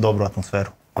 dobru atmosferu.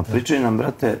 A pričaj nam,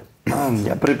 brate,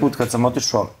 ja prvi put kad sam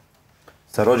otišao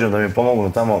sa rođenom da mi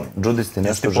pomognu tamo džudisti,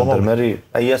 nešto u žandarmeriji,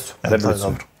 a jesu, rebili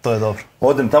su. To je dobro.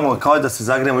 Odem tamo kao da se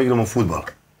zagrejemo, igramo fudbal.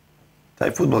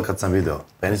 Taj fudbal kad sam video,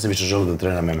 pa ja nisam više želeo da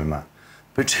trenam MMA.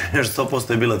 Pričaj nešto,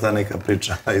 100% je bila ta neka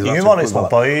priča. Imali smo,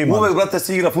 pa imali. Uvek, brate,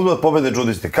 si igra fudbal, pobede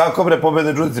džudisti. Kako bre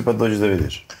pobede džudisti pa dođeš da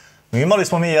vidiš? Imali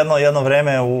smo mi jedno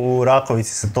vreme u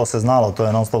Rakovici, to se znalo, to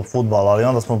je non stop fudbal, ali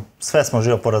onda sve smo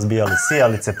živo porazbijali,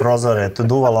 sijalice, prozore, to je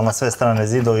duvalo na sve strane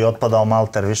zidovi, otpadao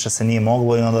malter, više se nije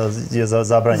moglo i onda je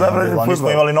zabranjeno.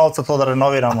 Nismo imali novca to da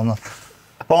renoviramo.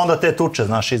 Pa onda te tuče,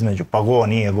 znaš, između, pa go,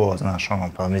 nije go, znaš,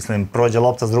 pa mislim, prođe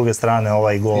lopta s druge strane,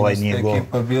 ovaj go, ovaj nije go.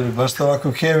 Ekipa bili, baš to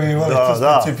ovako hemiju imali, to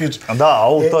specifično. Da,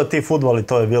 a ti fudbali,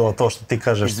 to je bilo to što ti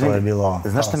kažeš, to je bilo...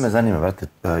 Znaš što me zanima, brate,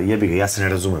 jebi ga, ja se ne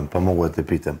razumem, pa mogu da te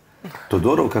pitam.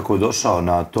 Todorov, kako je došao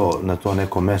na to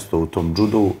neko mesto u tom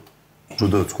džudu,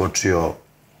 džudo je odskočio,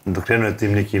 da krenuo je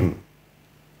tim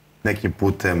nekim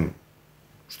putem,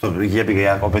 što jebi ga,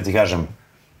 ja opet ti kažem,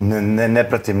 ne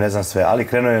pratim, ne znam sve, ali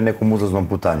krenuo je nekom uzlaznom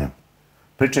putanjem.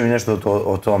 Pričaj mi nešto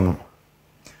o tom.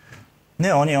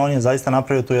 Ne, on je zaista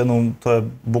napravio tu jednu, to je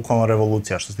bukvalno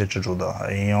revolucija što se tiče džuda.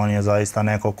 I on je zaista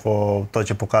neko ko, to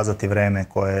će pokazati vreme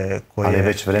koje... Ali je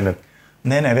već vreme...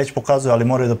 Ne, već pokazuje, ali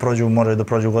moraju da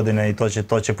prođu godine i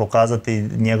to će pokazati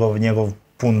njegov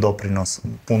pun doprinos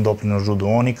džudu.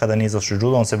 On nikada nije izašao iz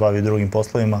džuda, on se bavi drugim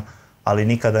poslovima, ali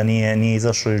nikada nije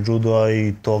izašao iz džuda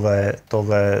i to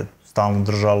ga je stalno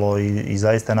držalo i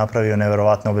zaista je napravio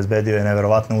neverovatne, obezbedio je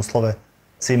neverovatne uslove.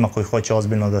 Svima koji hoće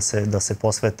ozbiljno da se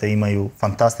posvete imaju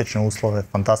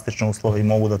fantastične uslove i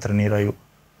mogu da treniraju.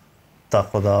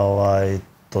 Tako da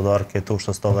Todorke je tu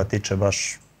što se toga tiče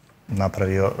baš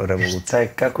napravio revoluciju.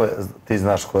 Kako ti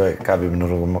znaš ko je Khabib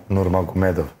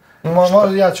Nurmagomedov?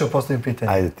 Ja ću postaviti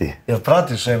pitanje. Ajde ti. Jel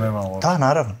pratiš MMA ovo? Da,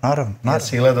 naravno.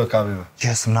 Jesi gledao Kabiba?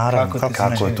 Jesam, naravno.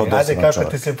 Kako je to dosadno čovjek? Ajde, kako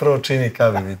ti se prvo čini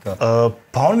Kabib i to?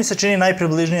 Pa on mi se čini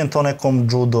najpribližnijem to nekom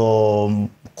džudo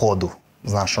kodu.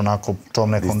 Znaš, onako, tom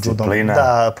nekom džudom.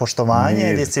 Da,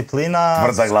 poštovanje, disciplina,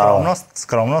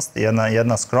 skromnost,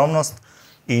 jedna skromnost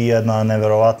i jedna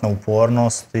neverovatna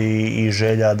upornost i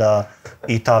želja da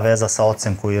i ta veza sa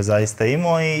ocem koju je zaista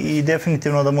imao i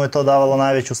definitivno da mu je to davalo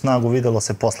najveću snagu, videlo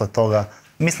se posle toga.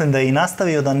 Mislim da je i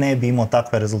nastavio da ne bi imao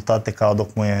takve rezultate kao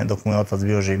dok mu je otac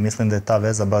bio živ. Mislim da je ta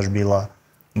veza baš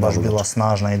bila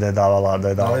snažna i da je davala...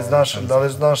 Da li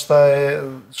znaš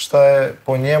šta je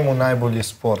po njemu najbolji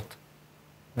sport?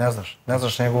 Ne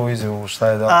znaš njegovu izjavu šta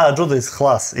je dao? Judo is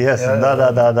class, yes, da.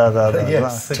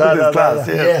 Yes, judo is class,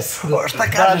 yes. Šta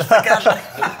kaže?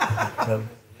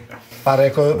 Pa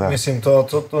rekao, mislim,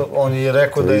 on je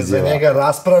rekao da je za njega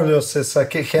raspravljao se sa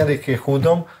Henrike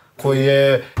Hudom, koji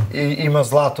ima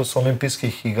zlato s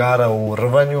olimpijskih igara u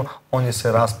rvanju, on je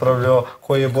se raspravljao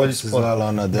koji je bolji sport.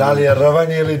 Da li je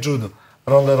rvanje ili judo?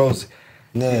 Ronda Rousey.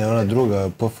 Ne, ona druga,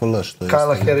 PFL, što je...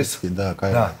 Kayla Harris. Da,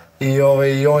 Kayla.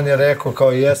 I on je rekao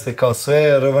kao jeste, kao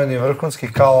sve rvanje vrhunski,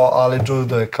 ali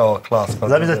judo je kao klas.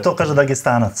 Zamisli da to kaže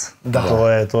Dagestanac. Da.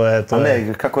 To je... A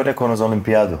ne, kako je rekao ono za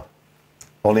olimpijadu?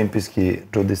 Olimpijski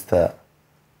džudista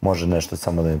može nešto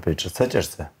samo da mi priča. Sećaš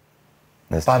se?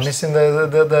 Pa mislim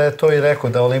da je to i rekao,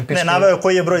 da olimpijski... Ne, naveo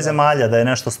koji je broj zemalja, da je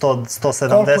nešto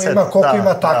 170... Koliko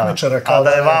ima takmičara? A da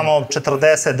je vamo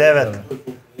 49...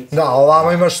 Da,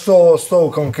 ovamo imaš 100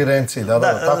 u konkurenciji, tako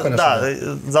je nešto. Da,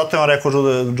 zato je on rekao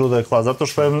judo je klas, zato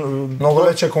što je... Mnogo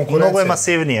veća konkurencija. Mnogo je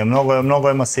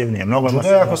masivnije. Judo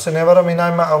je, ako se ne varam, i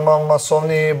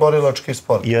najmasovniji borilački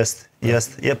sport.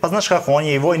 Jeste. Pa znaš kako, on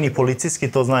je i vojni i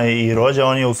policijski, to zna i Rođa,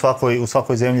 on je u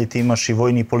svakoj zemlji ti imaš i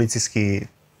vojni i policijski...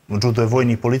 Judo je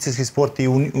vojni i policijski sport i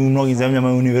u mnogim zemljama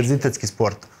je univerzitetski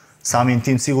sport. Samim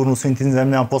tim, sigurno u svim tim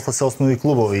zemljama posle se osnuju i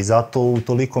klubovi i zato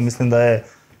utoliko mislim da je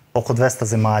oko 200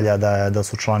 zemalja da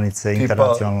su članice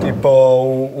internacionalno. Tipa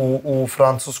u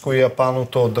Francusku i Japanu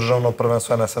to državno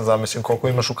prvenstvo, ne sam zamislim koliko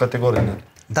imaš u kategoriji.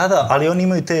 Da, ali oni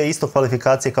imaju te isto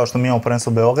kvalifikacije kao što mi imamo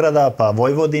prvenstvo Beograda, pa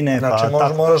Vojvodine, pa...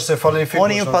 Znači moraš se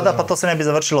kvalifikati. Pa to se ne bi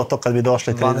završilo to kad bi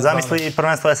došli. Zamisli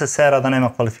prvenstvo SSR-a da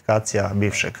nema kvalifikacija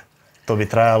bivšeg. To bi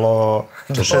trajalo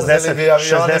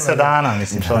 60 dana,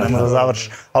 mislim, to ne može da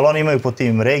završi. Ali oni imaju po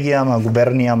tim regijama,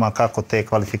 gubernijama, kako te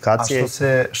kvalifikacije. A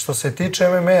što se tiče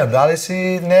MMA-a, da li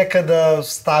si nekada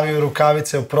stavio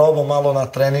rukavice u probu malo na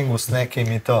treningu s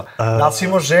nekim i to? Da li si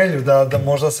imao želju da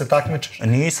možda se takmičeš?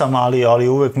 Nisam, ali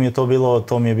uvek mi je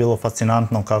to mi je bilo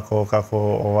fascinantno kako,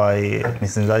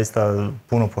 mislim, zaista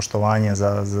puno poštovanje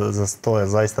za to, jer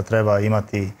zaista treba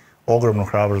imati ogromnu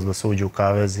hrabrost da se uđe u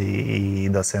kavez i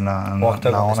da se na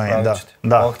onaj...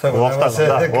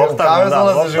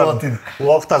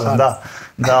 U oktagon, da.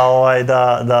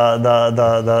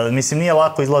 Mislim, nije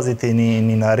lako izlaziti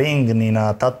ni na ring, ni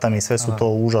na tatami, sve su to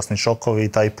užasni šokovi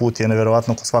i taj put je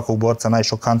neverovatno kod svakog borca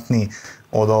najšokantniji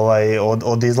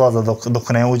od izlaza dok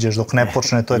ne uđeš, dok ne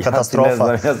počne, to je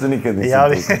katastrofa. Ja se nikad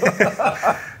nisam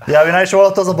Ja bi najviše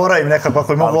volao to zaboravim nekako,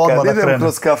 ako bi mogu odmah da krenu. Kad idem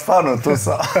kroz kafanu,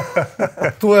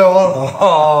 tu je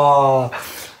ono.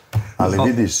 Ali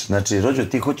vidiš, znači, Rođo,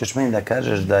 ti hoćeš meni da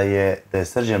kažeš da je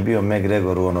Srđan bio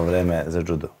McGregor u ono vreme za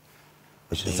judo.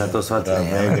 Hoćeš sad to shvatiti?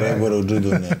 McGregor u judu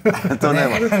ne. To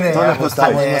nema, to ne postoji.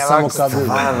 Tamo ima samo Kabib.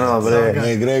 Stvarno, bre.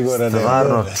 McGregora ne.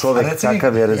 Stvarno, čovek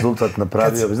kakav je rezultat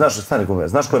napravio.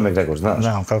 Znaš ko je McGregor, znaš?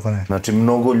 Znam, kako ne. Znači,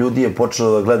 mnogo ljudi je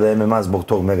počelo da gleda MMA zbog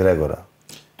tog McGregora.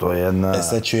 To je jedna...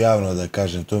 Sad ću javno da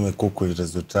kažem, to me Kuković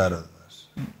razočarao,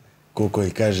 znaš.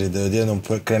 Kuković kaže da je odjednom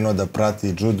krenuo da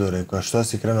prati judo, rekao, a što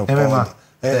si krenuo? MMA.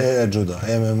 Judo,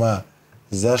 MMA.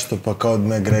 Zašto? Pa kao od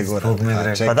McGregora.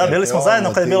 Pa da, bili smo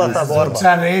zajedno kad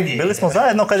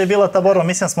je bila ta borba.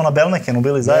 Mislim da smo na Belmekenu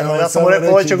bili zajedno. Ja sam mu rekao,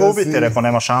 ovo će ga ubiti. Rekao,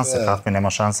 nema šanse. Kakvi, nema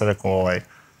šanse. Rekao,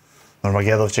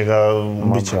 Normagedov će ga,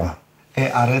 ubit će ga.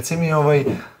 A reci mi,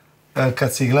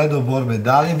 kad si gledao borbe,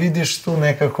 da li vidiš tu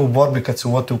nekako u borbi kad se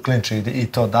uvote u klinč i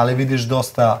to, da li vidiš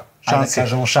dosta,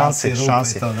 šansi, rupe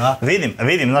i to, da?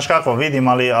 Vidim, znaš kako, vidim,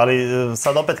 ali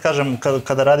sad opet kažem,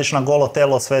 kada radiš na golo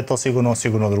telo, sve je to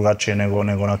sigurno drugačije nego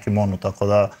na kimonu, tako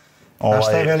da... A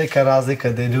šta je velika razlika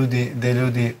gde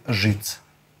ljudi žica?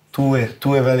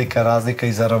 Tu je velika razlika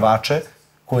i za rvače,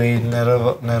 koji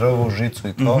ne rvu žicu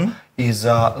i to, i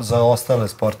za ostale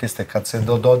sportiste. Kad se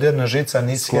dodirne žica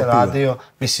nisi je radio,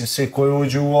 mislim, svi koji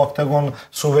uđu u oktagon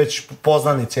su već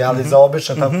poznanici, ali za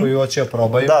obično tako i hoće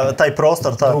probaju. Da, taj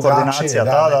prostor, ta koordinacija,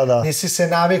 da. Nisi se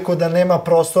navikao da nema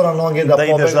prostora noge da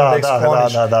pobegnu, da ih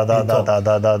skloniš.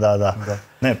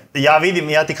 Da. Ne,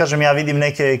 ja ti kažem, ja vidim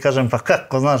neke i kažem, pa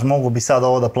kako, znaš, mogu bi sad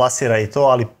ovo da plasira i to,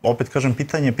 ali opet kažem,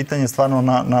 pitanje je stvarno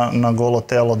na golo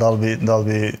telo, da li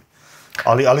bi...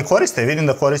 Ali koriste, vidim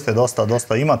da koriste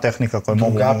dosta, ima tehnika koje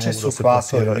mogu drugačiji da su se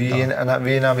kvasovi, plasiraju.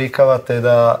 vi navikavate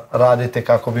da radite,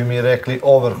 kako bi mi rekli,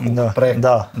 overhook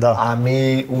preko, a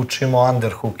mi učimo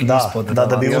underhook ispod.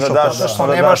 Da bi ušao što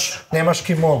nemaš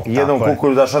kimono. Jednom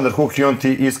kukulju daš underhook i on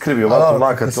ti iskrivi ovako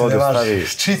lakat, ovdje stavi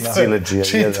sileđija.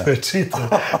 Čitve.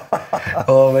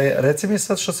 Reci mi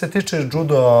sad što se tiče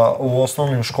judoa u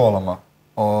osnovnim školama.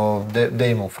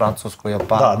 Gde ima u Francuskoj,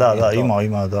 Japanu. Da,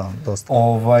 ima, dosta.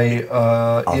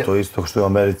 Ali to je isto što je u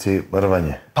Americi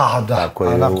rvanje. Pa da,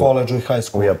 na koleđu i high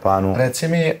school. U Japanu. Reci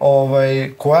mi,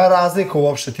 koja je razlika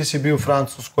uopšte? Ti si bio u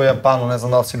Francuskoj, Japanu, ne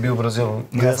znam da li si bio u Brazilu.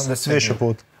 Više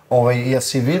put.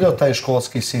 Jesi vidio taj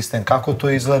školski sistem? Kako to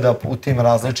izgleda u tim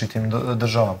različitim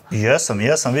državama?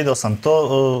 Jesam, vidio sam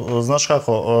to. Znaš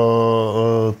kako,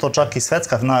 to čak i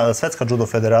Svetska judo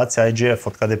federacija, IGF,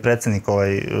 od kada je predsjednik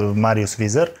Marius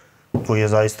Vizer, koji je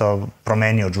zaista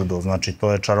promenio judo. Znači,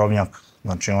 to je čarobnjak.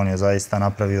 Znači, on je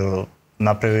zaista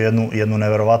napravio jednu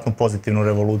neverovatnu pozitivnu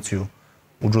revoluciju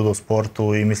u judo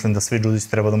sportu i mislim da svi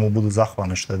judisti treba da mu budu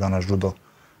zahvalni što je danas judo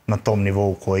na tom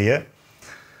nivou koji je.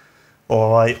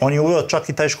 On je uveo čak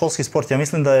i taj školski sport, ja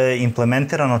mislim da je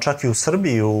implementirano čak i u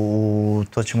Srbiji,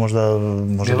 to će možda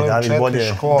bi David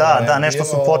bolje... Da, nešto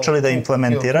su počeli da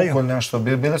implementiraju.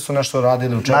 Bili su nešto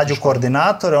radili u 4 škole. Nađu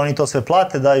koordinatore, oni to sve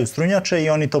plate, daju strunjače i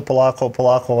oni to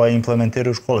polako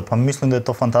implementiraju u škole. Pa mislim da je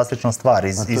to fantastična stvar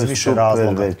iz više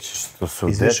razloga. To je super već, što su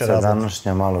deca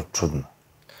današnja malo čudna.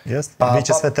 Jeste,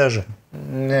 biće sve teže.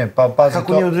 Ne, pa pazi to...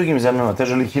 Kako nije u drugim zemljama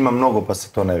teže, ali ih ima mnogo pa se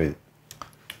to ne vidi?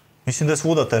 Mislim da je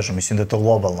svuda teže, mislim da je to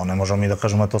globalno, ne možemo mi da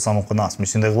kažemo da je to samo kod nas.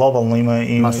 Mislim da je globalno,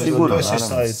 ima... Sigurno,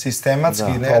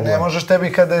 sistematski, ne možeš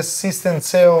tebi kada je sistem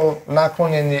ceo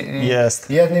naklonjen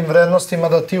jednim vrednostima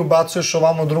da ti ubacuješ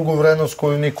ovamo drugu vrednost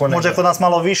koju niko ne... Možda je kod nas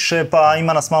malo više, pa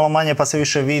ima nas malo manje, pa se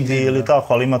više vidi ili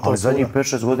tako, ali ima to svuda. Ali zadnjih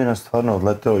 5-6 godina stvarno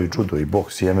odleteo i judo, i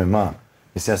boks, i MMA.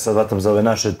 Mislim, ja sad vatam za ove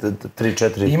naše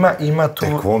 3-4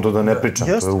 tekvondo da ne pričam,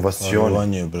 to je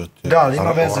uvacioni. Da, ali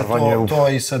ima veze to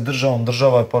i sa državom.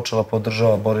 Država je počela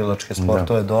podržava borilačke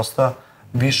sportove dosta.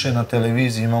 Više na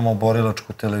televiziji imamo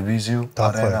borilačku televiziju,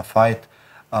 Arena Fight,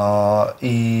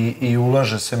 i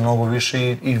ulaže se mnogo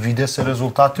više i vide se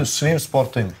rezultati u svim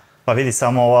sportovima. Pa vidi,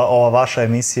 samo ova vaša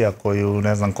emisija koju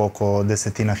ne znam koliko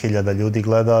desetina hiljada ljudi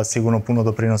gleda, sigurno puno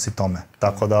doprinosi tome.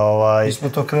 Tako da Mi smo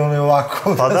to krenuli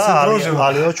ovako da se družimo.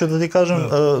 Ali hoću da ti kažem,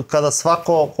 kada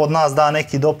svako od nas da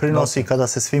neki doprinos i kada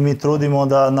se svi mi trudimo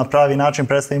da na pravi način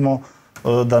predstavimo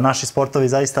da naši sportovi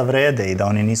zaista vrede i da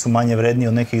oni nisu manje vredni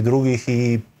od nekih drugih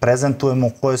i prezentujemo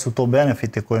koje su to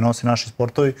benefite koje nosi naši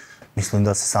sportovi, mislim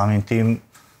da se samim tim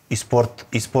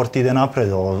i sport ide napred.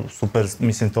 Super,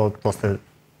 mislim, to ste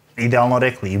idealno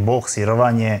rekli, i boks, i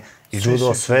rvanje, i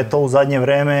judo, sve to u zadnje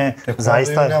vreme,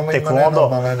 zaista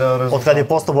tekvondo, od kad je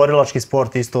postao borilački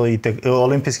sport, isto i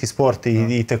olimpijski sport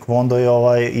i tekvondo je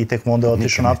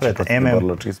otišao napred.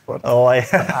 Borilački sport.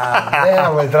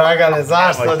 Nemoj, Dragane,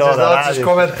 zašto ćeš da hoćeš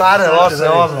komentare loše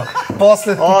odmah?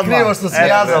 Posle ti krivo što si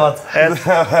jazavac.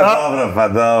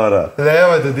 Dobro.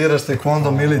 Nemoj da diraš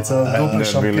tekvondo, Milica, dupli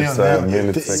šampion.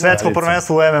 Svetsko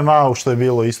prvenstvo u MMA-u što je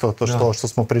bilo isto, to što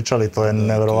smo pričali, to je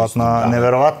neverovatno.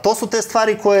 To su te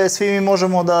stvari koje svi mi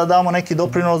možemo da damo neki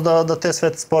doprinos da te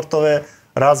sve sportove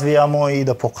razvijamo i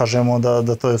da pokažemo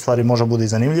da to u stvari može bude i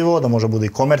zanimljivo, da može bude i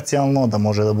komercijalno, da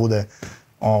može da bude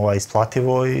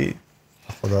isplativo i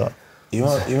tako da...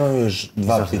 Imam još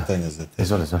 2 pitanja za te.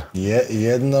 Izvoli.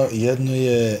 Jedno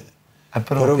je,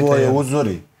 prvo je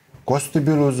uzori. Ko su ti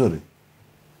bili uzori?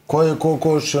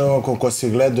 Ko si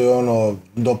gledao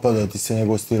i dopada ti se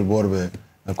njegov stil borbe,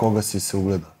 na koga si se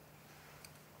ugledao?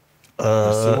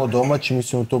 Samo domaći,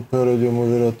 mislim, u tom periodu imamo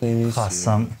vjerojatno i nisi.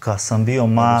 Kad sam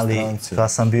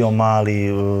bio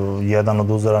mali, jedan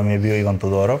od uzora mi je bio Ivan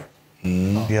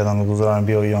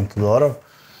Todorov.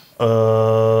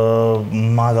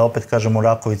 Mada, opet kažem, u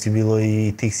Rakovici bilo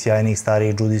i tih sjajnih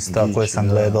starijih džudista koje sam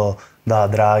gledao. Da,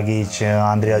 Dragić,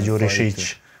 Andrija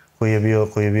Đurišić, koji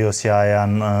je bio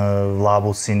sjajan,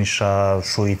 Labu, Siniša,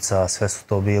 Šujica, sve su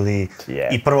to bili.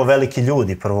 I prvo veliki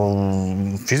ljudi,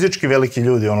 fizički veliki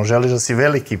ljudi, želiš da si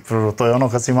veliki, to je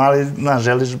kad si mali,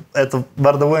 želiš, eto,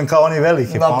 bar da budem kao oni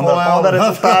veliki, pa onda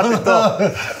rezultati to.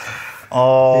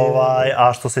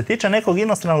 A što se tiče nekog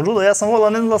inostranog juda, ja sam volio,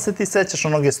 ne znam da se ti sećaš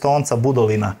onog Estonca,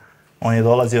 Budolina. On je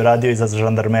dolazio, radio i za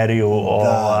žandarmeriju.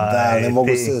 Da, ne mogu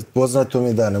se, poznato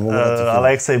mi da, ne mogu da ti...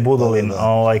 Aleksej Budolin,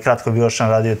 kratko je bio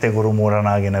radio Teguru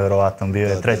Muranagi, neverovatno. Bio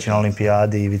je 3. na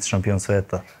Olimpijadi i vicešampion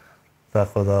sveta.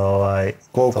 Tako da,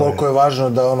 Koliko je važno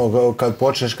da kad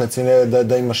počneš, kad si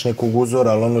da imaš nekog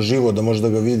uzora, ali živo, da možeš da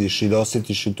ga vidiš i da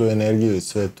osjetiš i tu energiju i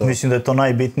sve to. Mislim da je to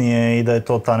najbitnije i da je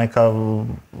to ta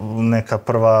neka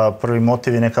prvi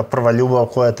motiv i neka prva ljubav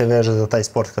koja te veže za taj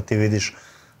sport kad ti vidiš.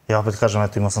 Ja opet kažem,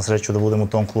 eto, imao sam sreću da budem u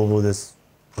tom klubu gde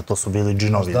to su bili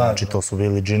džinovi, znači to su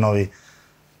bili džinovi.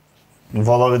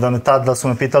 Volao bi da su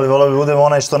me pitali, volao bi budem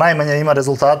onaj što najmanje ima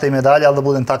rezultate i medalje, ali da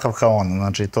budem takav kao on.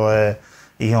 Znači to je,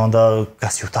 i onda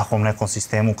kad si u takvom nekom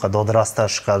sistemu, kad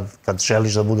odrastaš, kad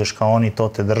želiš da budeš kao oni, to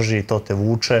te drži i to te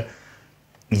vuče.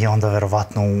 I onda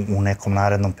verovatno u nekom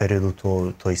narednom periodu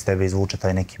to iz tebe izvuče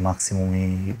taj neki maksimum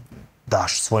i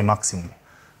daš svoj maksimum.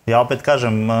 Ja opet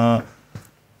kažem,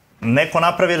 neko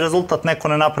napravi rezultat, neko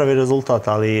ne napravi rezultat,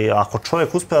 ali ako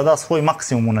čovjek uspe da da svoj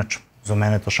maksimum u nečem, za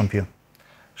mene je to šampion.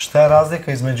 Šta je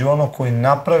razlika između onog koji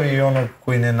napravi i onog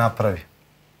koji ne napravi?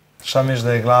 Šta misliš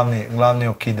da je glavni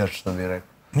okidač, što bih rekao?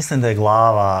 Mislim da je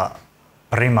glava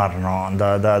primarno,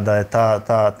 da je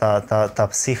ta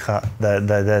psiha,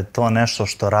 da je to nešto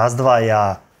što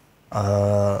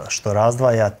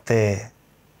razdvaja te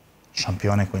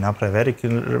šampione koji naprave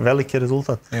veliki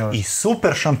rezultat i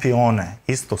super šampione,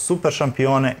 isto super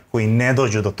šampione koji ne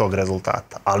dođu do tog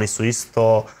rezultata, ali su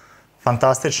isto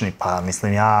fantastični. Pa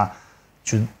mislim, ja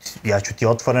ću ti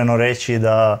otvoreno reći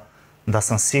da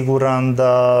sam siguran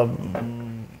da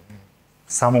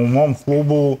samo u mom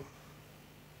klubu,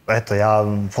 eto, ja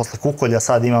posle Kukolja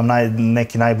sad imam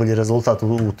neki najbolji rezultat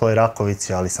u toj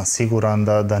Rakovici, ali sam siguran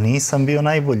da nisam bio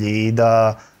najbolji i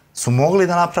da su mogli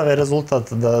da naprave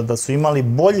rezultat, da su imali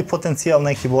bolji potencijal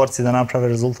neki borci da naprave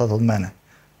rezultat od mene.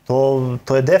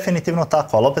 To je definitivno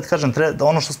tako, ali opet kažem,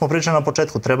 ono što smo pričali na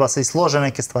početku, treba se i slože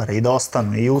neke stvari i da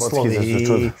ostanu, i uslovi,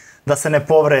 i da se ne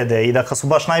povrede, i da kad su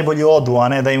baš najbolji odu, a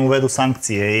ne da im uvedu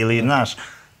sankcije, ili, znaš,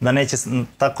 da neće,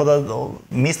 tako da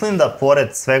mislim da pored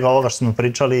svega ovoga što smo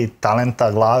pričali,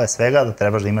 talenta, glave, svega, da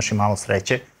trebaš da imaš i malo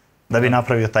sreće da bi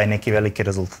napravio taj neki veliki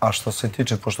rezultat. A što se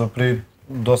tiče, pošto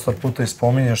dosta puta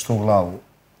ispominješ tu glavu,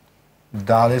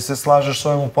 da li se slažeš s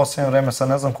ovim u posljednje vreme, sad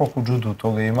ne znam koliko u džudu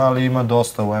toga ima, ali ima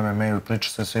dosta u MMA-u i priča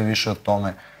se sve više o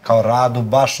tome, kao radu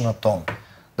baš na tom.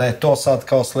 Da je to sad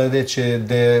kao sljedeće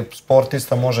gde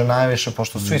sportista može najviše,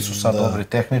 pošto svi su sad dobri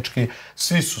tehnički,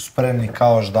 svi su spremni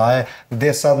kao ždaje,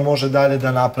 gde sad može dalje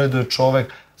da napreduje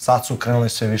čovek, sad su krenuli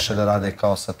sve više da rade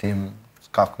kao sa tim,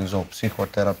 kako ih zovu,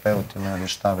 psihoterapeutima ili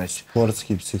šta već.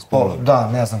 Sportski psiholog.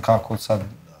 Da, ne znam kako sad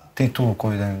titulu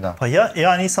koju da im da. Pa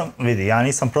ja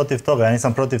nisam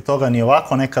protiv toga ni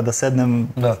ovako nekad da sednem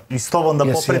i s tobom da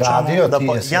popričamo. Jesi radio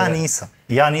ti?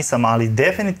 Ja nisam, ali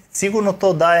definitivno sigurno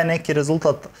to daje neki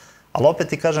rezultat, ali opet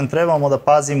ti kažem, trebamo da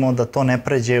pazimo da to ne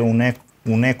pređe u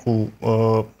neku,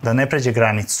 da ne pređe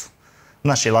granicu.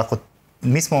 Znaš, jer ako,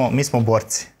 mi smo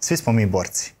borci, svi smo mi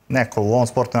borci, neko u ovom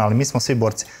sportu, ali mi smo svi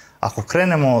borci. Ako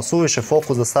krenemo suviše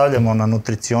fokus da stavljamo na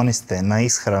nutricioniste, na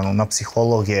ishranu, na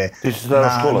psihologe,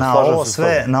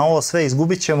 na ovo sve,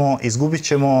 izgubit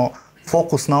ćemo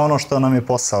fokus na ono što nam je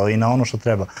posao i na ono što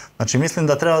treba. Znači, mislim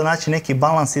da treba naći neki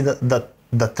balans i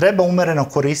da treba umereno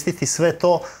koristiti sve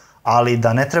to, ali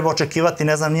da ne treba očekivati,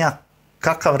 ne znam ja,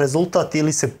 kakav rezultat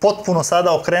ili se potpuno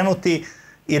sada okrenuti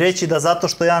i reći da zato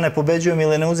što ja ne pobeđujem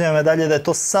ili ne uzimam medalje, da je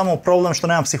to samo problem što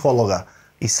nemam psihologa.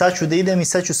 I sad ću da idem i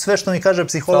sad ću sve što mi kaže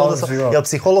psiholog, jer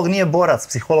psiholog nije borac,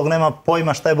 psiholog nema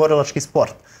pojma šta je borilački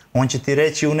sport. On će ti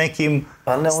reći u nekim...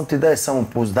 Pa ne, on ti daje samo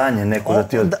pouzdanje neko da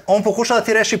ti... On pokušava da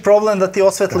ti reši problem, da ti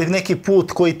osvetli neki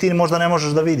put koji ti možda ne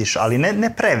možeš da vidiš, ali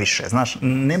ne previše, znaš,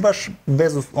 ne baš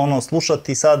bez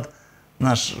slušati sad,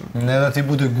 znaš... Ne da ti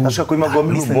bude gužva. Znaš, ako ima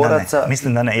gomilu boraca...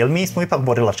 Mislim da ne, jer mi smo ipak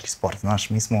borilački sport, znaš,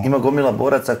 mi smo... Ima gomila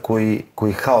boraca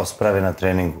koji haos prave na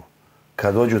treningu.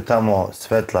 Kad dođu tamo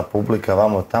svetla publika,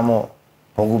 vamo tamo,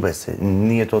 pogube se,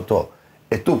 nije to.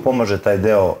 Tu pomaže taj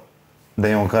deo da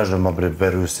im on kaže, ma bre,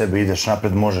 veruj u sebe, ideš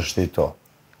napred, možeš ti to.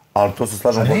 Ali to se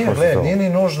slažem potpuno s to. Nije ni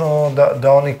nužno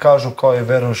da oni kažu kao je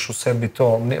veruješ u sebi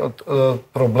to.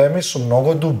 Problemi su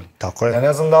mnogo dublji. Tako je. Ja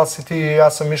ne znam da li si ti,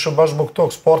 ja sam išao baš zbog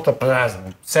tog sporta, ne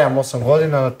znam, 7-8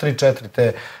 godina, na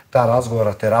 3-4 ta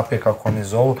razgovora, terapije, kako oni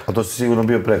zovu. A to si sigurno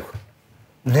bio preko?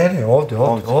 Ne,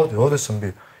 ovdje sam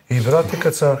bio. I, brate,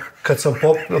 kad sam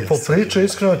popričao,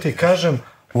 iskreno ti kažem,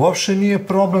 uopšte nije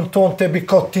problem to, on tebi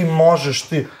kao ti možeš,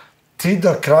 ti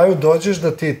da kraju dođeš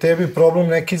da ti je tebi problem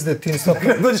neki iz detinjstva.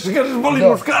 Dođeš i kažeš, volim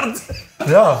muškarce.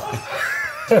 Da.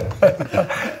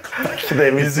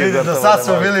 Izvini, do sad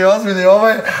smo bili ozbiljni,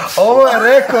 ovo je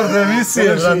rekord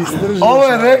emisije, ovo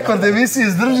je rekord emisije,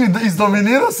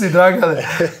 izdominirao si, Dragane,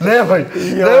 nemoj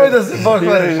da se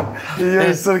pokvariš.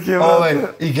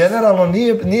 I generalno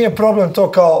nije problem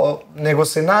to kao, nego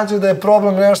se nađe da je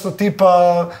problem nešto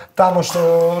tipa tamo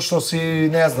što si,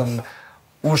 ne znam,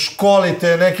 u školi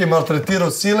te neki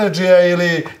maltretirao siledžija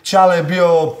ili ćale je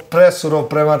bio presurov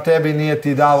prema tebi, nije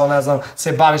ti dao, ne znam,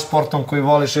 se baviš sportom koji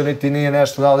voliš ili ti nije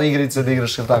nešto dao da igrice da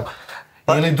igraš ili tako.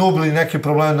 Ili dubli neki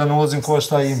problem da ne ulazim ko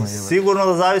šta ima.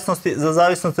 Sigurno za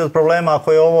zavisnosti od problema,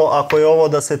 ako je ovo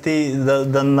da se ti,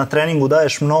 da na treningu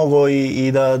daješ mnogo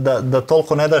i da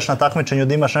toliko ne daješ na takmičenju,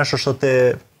 da imaš nešto što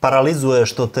te paralizuje,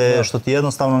 što ti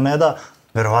jednostavno ne da,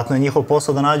 verovatno je njihov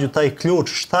posao da nađu taj ključ,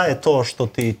 šta je to što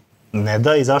ti ne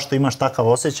da i zašto imaš takav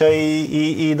osjećaj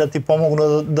i da ti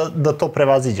pomognu da to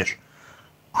prevaziđeš.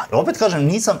 Ali opet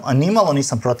kažem, nimalo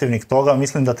nisam protivnik toga,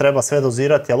 mislim da treba sve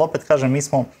dozirati, ali opet kažem,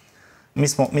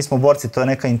 mi smo borci, to je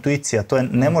neka intuicija,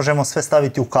 ne možemo sve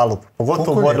staviti u kalup,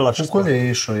 pogotovo u borilačkom. Kukolj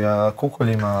je išao,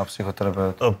 Kukolj ima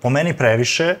psihoterapeut. Po meni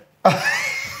previše,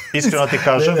 iskreno ti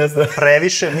kažem,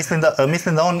 previše,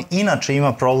 mislim da on inače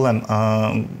ima problem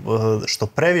što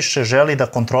previše želi da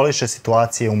kontroliše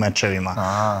situacije u mečevima.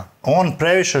 On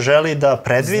previše želi da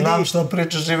predvidi... Znam što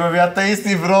pričaš, imam ja taj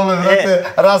isti problem, znate,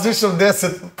 razmišljam 10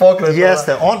 pokreta.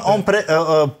 Jeste,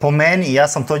 po meni, ja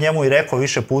sam to njemu i rekao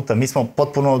više puta, mi smo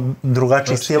potpuno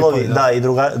drugačiji stilovi, da, i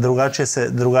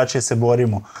drugačije se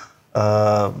borimo.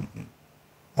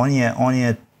 On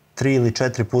je 3 ili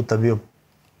 4 puta bio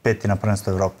 5. na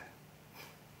prvenstvu Evrope.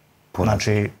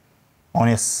 Znači, on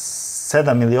je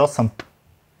 7 ili 8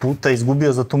 puta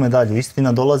izgubio za tu medalju.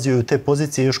 Istina, dolazio je u te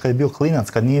pozicije još kad je bio klinac,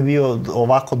 kad nije bio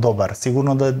ovako dobar.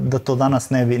 Sigurno da to danas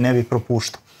ne bi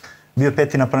propuštao. Bio je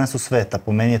 5. na prvenstvu sveta.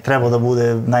 Po meni je trebao da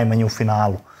bude najmanje u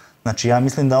finalu. Znači, ja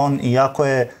mislim da on, iako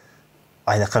je,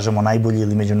 ajde da kažemo, najbolji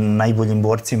ili među najboljim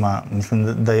borcima,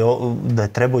 mislim da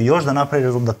je trebao još da napravi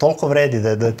rezultat, da toliko vredi,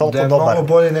 da je toliko dobar.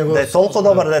 Da je toliko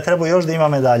dobar da je trebao još da ima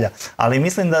medalja. Ali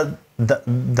mislim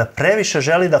da previše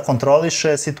želi da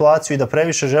kontroliše situaciju i da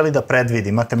previše želi da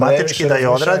predvidi, matematički da je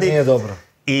odradi.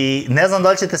 I ne znam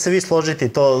da li ćete se vi složiti,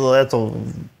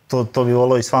 to bi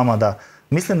volio i s vama da...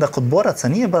 Mislim da kod boraca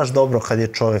nije baš dobro kad je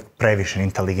čovjek previše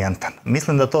inteligentan.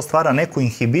 Mislim da to stvara neku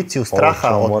inhibiciju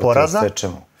straha od poraza.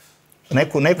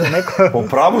 Po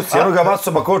pravu si, jednog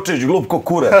Vaso Bakočević, glup ko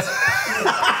kurac.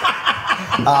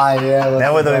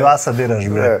 Nemoj da mi Vasa diraš,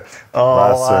 bre.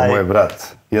 Vaso je moj brat.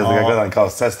 Ja da ga gledam kao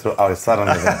sestru, ali stvarno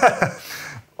ne znam.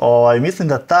 Mislim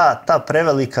da ta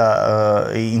prevelika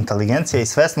inteligencija i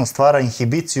svesnost stvara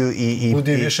inhibiciju i...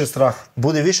 Budi više straha.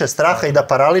 Budi više straha i da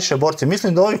parališe borce.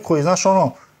 Mislim da ovi koji, znaš,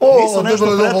 nisu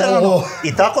nešto preterano.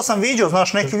 I tako sam viđao,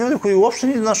 znaš, neki ljudi koji uopšte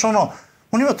nisu, znaš,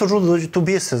 on ima to judo, dođe tu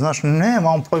bije se, znaš, nema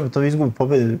on pojma, to izgubi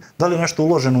pobjede. Da li je nešto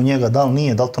uloženo u njega, da li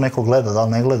nije, da li to neko gleda, da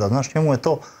li ne gleda, znaš, njemu je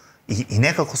to... I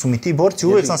nekako su mi ti borci,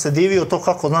 uvijek sam se divio to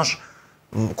kako, znaš,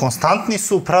 konstantni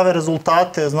su, prave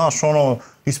rezultate, znaš,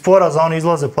 iz poraza oni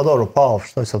izlaze, pa dobro, pao,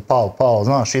 što je sad pao,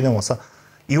 znaš, idemo sad.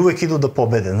 I uvijek idu da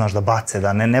pobede, znaš, da bace,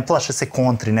 da ne plaše se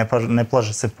kontri, ne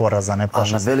plaše se poraza, ne plaše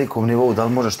se... Ali na velikom nivou, da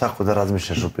li možeš tako da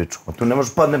razmišljaš u priču? Tu ne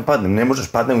možeš padnem, ne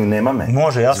možeš padnem i nema me.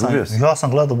 Može, ja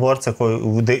sam gledao borce koji,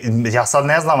 ja sad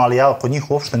ne znam, ali ja kod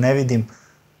njih uopšte ne vidim,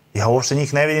 ja uopšte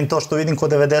njih ne vidim to što vidim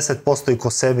kod 90% i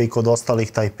kod sebe i kod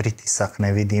ostalih, taj pritisak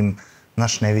ne vidim,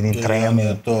 znaš, ne vidim tremu.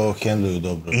 Ili to hendluju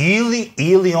dobro.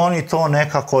 Ili oni to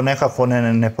nekako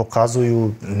ne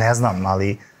pokazuju, ne znam,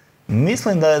 ali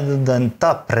mislim da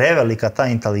ta prevelika, ta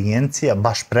inteligencija,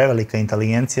 baš prevelika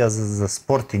inteligencija za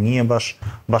sport i nije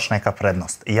baš neka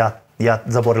prednost. Ja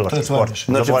za borilački sport.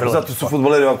 Znači, zato su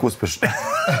fudbaleri ovako uspešni.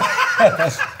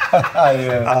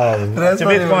 Će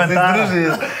biti komentar.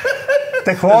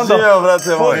 Tekvondo,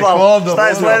 futbal, šta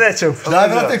je sledeće? Daj,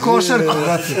 brate, košarku,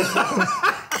 brate.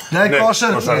 Daj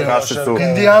košarku.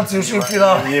 Indijanci ušli u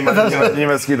finalu.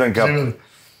 Njima skidam kap.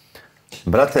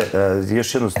 Brate,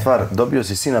 još jednu stvar, dobio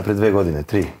si sina pre 2 godine,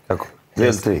 3, kako? 2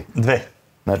 ili 3? 2.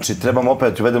 Znači, trebamo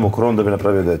opet uvedemo koronu da bi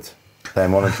napravio dete. Taj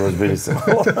moment, ozbiljni se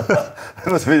malo.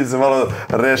 Ozbiljni se malo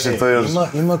reši to još.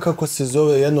 Ima kako se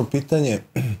zove jedno pitanje.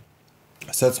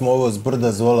 Sad smo ovo s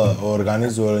brda zvola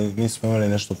organizovali, nismo imali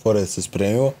nešto fore da se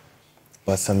spremimo.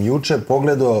 Pa sam juče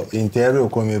pogledao intervju u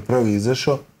kojem je prvi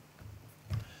izašao.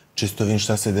 Čisto vidim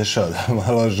šta se dešava, da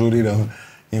malo ažuriram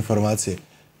informacije.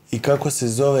 I kako se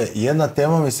zove, jedna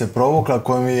tema mi se provukla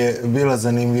koja mi je bila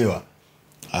zanimljiva.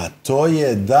 A to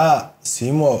je da si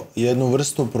imao jednu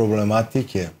vrstu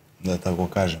problematike, da tako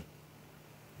kažem.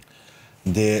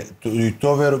 I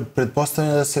to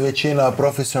pretpostavljam da se većina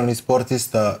profesionalnih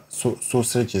sportista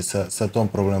susreće sa tom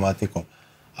problematikom.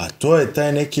 A to je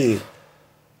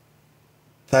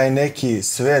taj neki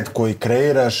svet koji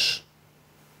kreiraš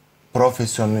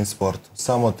profesionalnim sportom.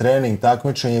 Samo trening,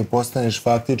 takmičenje i postaneš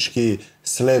faktički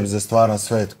slep za stvaran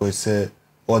svet koji se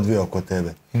odvija oko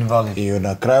tebe. Invalid. I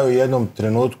na kraju u jednom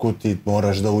trenutku ti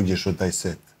moraš da uđeš u taj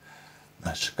svet.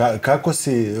 Znaš, kako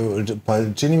si, pa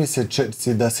čini mi se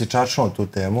da si čačnuo tu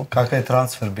temu. Kakav je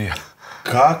transfer bio?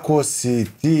 Kako si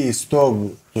ti iz tog,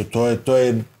 to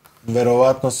je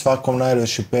verovatno svakom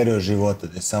najveći period života,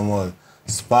 gdje samo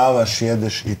spavaš,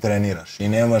 jedeš i treniraš i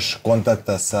nemaš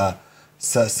kontakta sa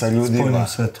ljudima. Spoljnim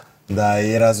svetom. Da,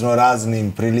 i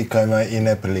raznoraznim prilikama i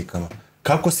neprilikama.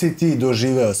 Kako si ti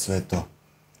doživeo sve to?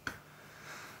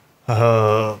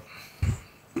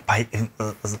 Pa,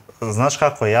 znaš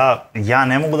kako, ja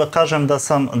ne mogu da kažem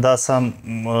da sam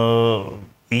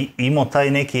imao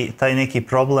taj neki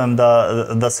problem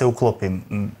da se uklopim.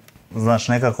 Znaš,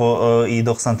 nekako i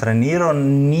dok sam trenirao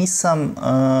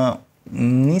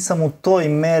nisam u toj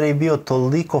meri bio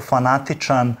toliko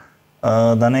fanatičan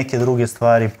da neke druge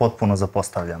stvari potpuno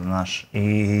zapostavljam, znaš.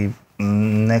 I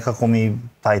nekako mi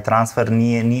taj transfer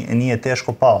nije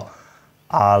teško pao.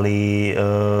 Ali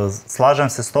slažem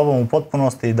se s tobom u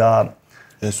potpunosti da...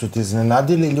 Jesu ti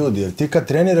iznenadili ljudi? Jer ti kad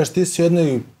treniraš, ti si u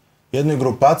jednoj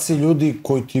grupaciji ljudi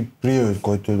koji ti prijaju,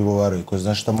 koji ti odgovaraju, koji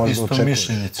znaš šta možda očekuješ. Isto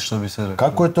mišljenici, što bi se rekao.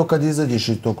 Kako je to kad izađeš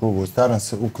iz tog kruga, u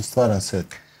stvaran svet?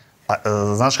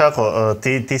 Znaš kako,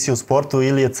 ti si u sportu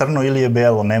ili je crno ili je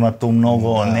belo, nema tu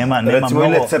mnogo... Recimo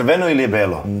ili je crveno ili je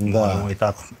belo. Da. I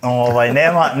tako.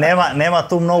 Nema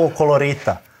tu mnogo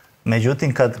kolorita.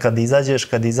 Međutim, kad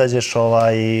izađeš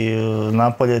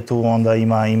napolje tu, onda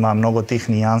ima mnogo tih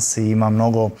nijansi, ima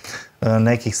mnogo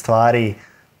nekih stvari.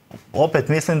 Opet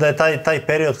mislim da je taj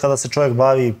period kada se čovjek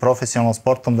bavi profesionalnom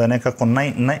sportom, da je nekako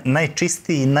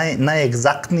najčistiji,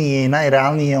 najegzaktnije i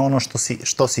najrealnije ono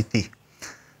što si ti.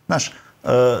 Znaš,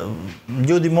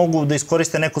 ljudi mogu da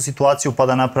iskoriste neku situaciju pa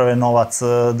da naprave novac,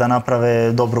 da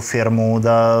naprave dobru firmu,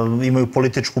 da imaju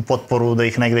političku potporu, da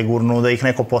ih negde gurnu, da ih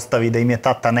neko postavi, da im je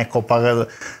tata neko, pa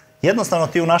jednostavno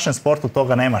ti u našem sportu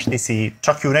toga nemaš. Ti si,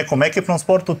 čak i u nekom ekipnom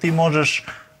sportu ti možeš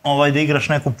da igraš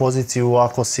neku poziciju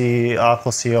ako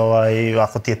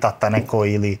ti je tata neko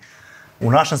ili...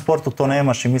 U našem sportu to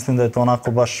nemaš i mislim da je to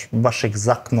onako baš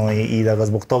egzaktno i da ga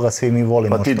zbog toga svi mi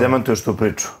volimo. Pa ti demantuješ tu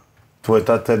priču. Tvoj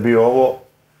tata je bio ovo,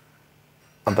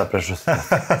 a da prešao se.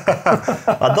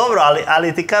 Pa dobro,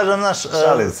 ali ti kažem, znaš,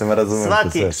 šalim se, me razumijem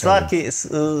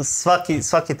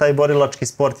svaki taj borilački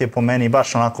sport je po meni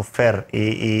baš onako fair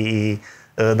i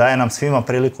daje nam svima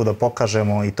priliku da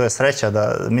pokažemo i to je sreća,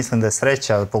 mislim da je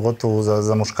sreća, pogotovo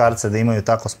za muškarce da imaju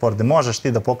tako sport, da možeš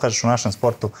ti da pokažeš u našem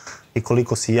sportu i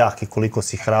koliko si jak, i koliko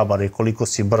si hrabar, i koliko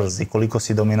si brz, i koliko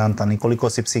si dominantan, i koliko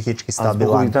si psihički stabilan. A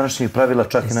zbog ovih današnjih pravila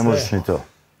čak i ne možeš ni to.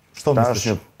 Što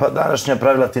misliš? Pa današnja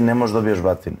pravila ti ne možeš dobiješ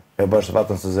batine. Evo baš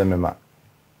vatam se za MMA.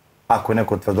 Ako je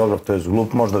neko tvrdoglav, to je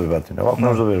glup, možeš dobiješ batine. Ovako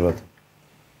možeš dobiješ batine.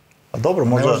 Pa dobro,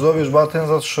 možda... Ne možeš dobiješ batine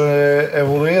zato što je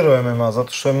evoluirao MMA,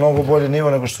 zato što je mnogo bolji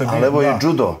nivo nego što je bio. Ali evo i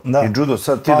džudo. I džudo,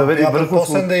 sad ti dovedi vrhunsku... Ja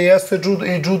pretpostavljam da jeste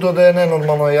i džudo da je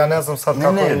nenormalno, ja ne znam sad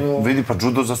kako... Ne, vidi, pa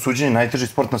džudo za suđenje najteži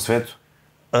sport na svetu.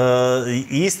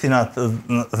 Istina,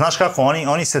 znaš kako,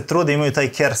 oni se trude, imaju taj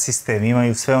care sistem,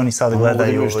 imaju sve, oni sad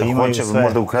gledaju, imaju sve.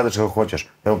 Možda ukradeš kako hoćeš.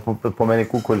 Evo, po meni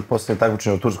Kukolj posljednje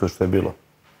takmičenje u Turskoj što je bilo.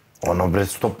 Ono, bre,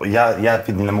 stop, ja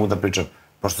ti ne mogu da pričam,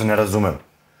 pošto se ne razumem.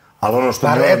 Ali ono što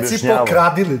mi je objašnjavao...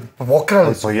 pokradili,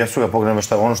 pokrali su. Pa jesu ga pokradili,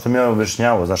 šta, ono što mi je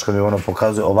objašnjavao, znaš, kad mi ono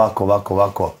pokazuje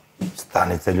ovako,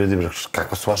 stanite ljudi, bre,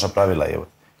 kako su vaša pravila, evo.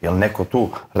 Jel neko tu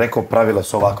rekao pravila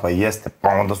su ovakva i jeste, pa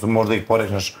onda su možda ih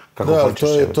porekneš kako hoćeš.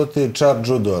 Da, to ti je čar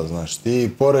džudoa, znaš.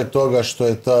 Ti, pored toga što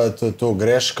je to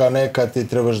greška neka, ti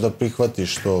trebaš da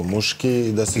prihvatiš to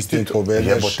muški, da se ti pobediš.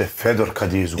 Jebote, Fedor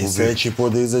kad je izgubio. I sljedeći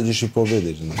put da izađeš i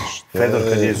pobediš, znaš. Fedor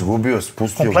kad je izgubio,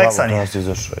 spustio glavu, kada si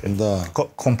izašao.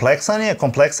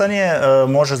 Kompleksan je,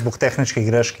 može zbog tehničkih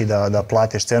greški da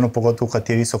platiš cenu, pogotovo kad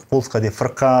je visok puls, kad je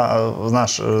frka,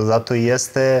 znaš, zato i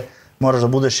jeste... Moraš da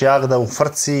budeš jak da u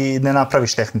frci ne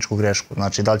napraviš tehničku grešku.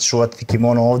 Znači, da li ćeš uvatiti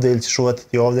kimono ovde ili ćeš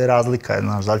uvatiti ovde, razlika je.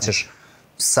 Znaš, da li ćeš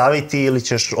saviti ili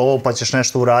ćeš ovo pa ćeš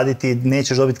nešto uraditi,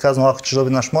 nećeš dobiti kaznu, ovako ćeš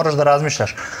dobiti, znaš, moraš da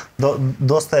razmišljaš.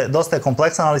 Dosta je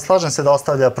kompleksan, ali slažem se da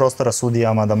ostavlja prostora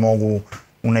sudijama da mogu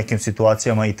u nekim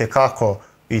situacijama i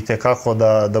tekako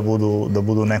da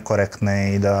budu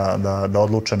nekorektne i da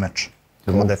odluče meč.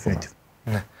 To definitivno.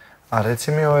 A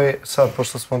reci mi sad,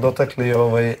 pošto smo dotakli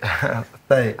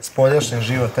taj spoljašnji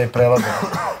život, taj prelazak,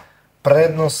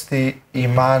 prednosti i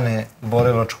mane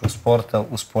borilačkog sporta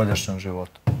u spoljašnjem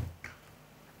životu?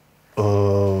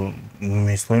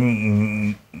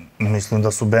 Mislim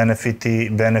da su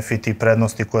benefiti i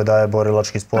prednosti koje daje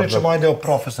borilački sport. Pričamo ajde o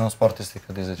profesionalnom sportisti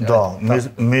kad izađe. Da,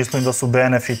 mislim da su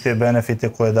benefite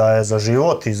koje daje za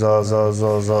život i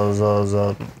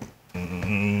za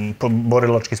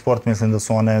borilački sport, mislim da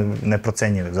su one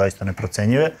neprocenjive, zaista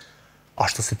neprocenjive. A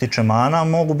što se tiče mana,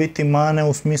 mogu biti mane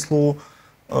u smislu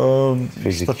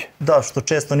fizike. Da, što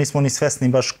često nismo ni svesni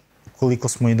baš koliko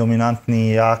smo i dominantni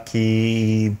i jaki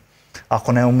i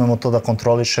ako ne umemo to da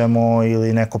kontrolišemo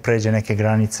ili neko pređe neke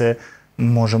granice,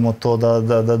 možemo to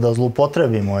da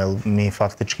zloupotrebimo, jer mi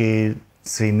faktički,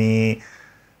 svi mi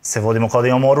se vodimo kao da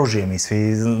imamo oružje, mi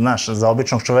svi, znaš, za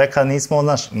običnog čoveka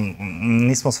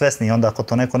nismo svesni i onda ako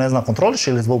to neko ne zna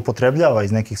kontroliše ili zloupotrebljava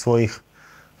iz nekih svojih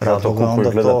razloga, onda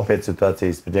to... Zato gleda 5 situacija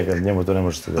ispred njega, njemu to ne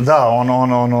može se... Da,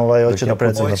 hoće da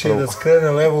predsjedna prvu. Hoće da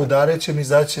skrene levo, udarit će mi,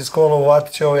 izaći iz kola,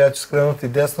 uvatit će ovo, ja ću skrenuti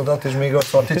desno, dati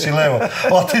žmigovac, otići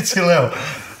levo.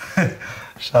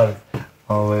 Šalim.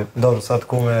 Dobro, sad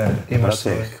kume, imaš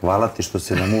sve. Brate, hvala ti što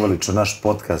si nam uveličio naš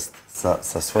podcast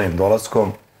sa svojim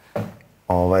dolaskom.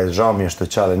 Žao mi je što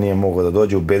Ćale nije mogao da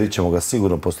dođe, ubedit ćemo ga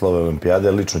sigurno posle ove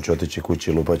olimpijade, lično ću otići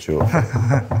kući i lupaću.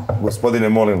 Gospodine,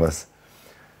 molim vas.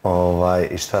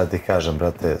 I šta da ti kažem,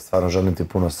 brate, stvarno želim ti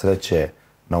puno sreće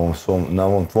na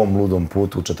ovom tvom ludom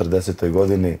putu u 40.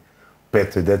 godini, u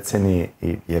 5. deceniji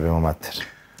i jebemo mater.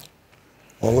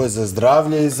 Ovo je za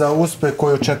zdravlje i za uspeh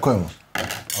koji očekujemo.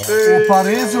 U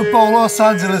Parizu pa u Los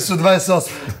Angelesu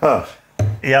 28.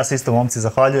 Ja se isto, momci,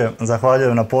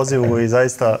 zahvaljujem na pozivu i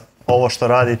zaista ovo što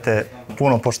radite,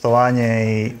 puno poštovanje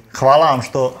i hvala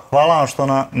vam što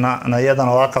na jedan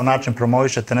ovakav način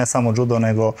promovišete ne samo džudo,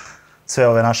 nego sve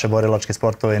ove naše borilačke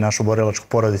sportove i našu borilačku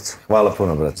porodicu. Hvala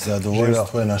puno, brate.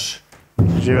 Zadovoljstvo je naše.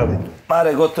 Živjeli.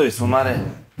 Mare, gotovi smo, Mare.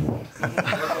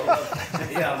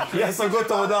 Ja sam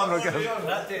gotovo davno, kažem.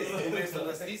 Brate, umjesto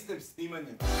na sistem snimanja.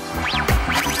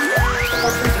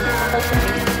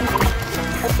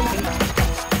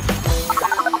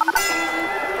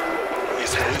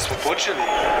 Jesmo počeli?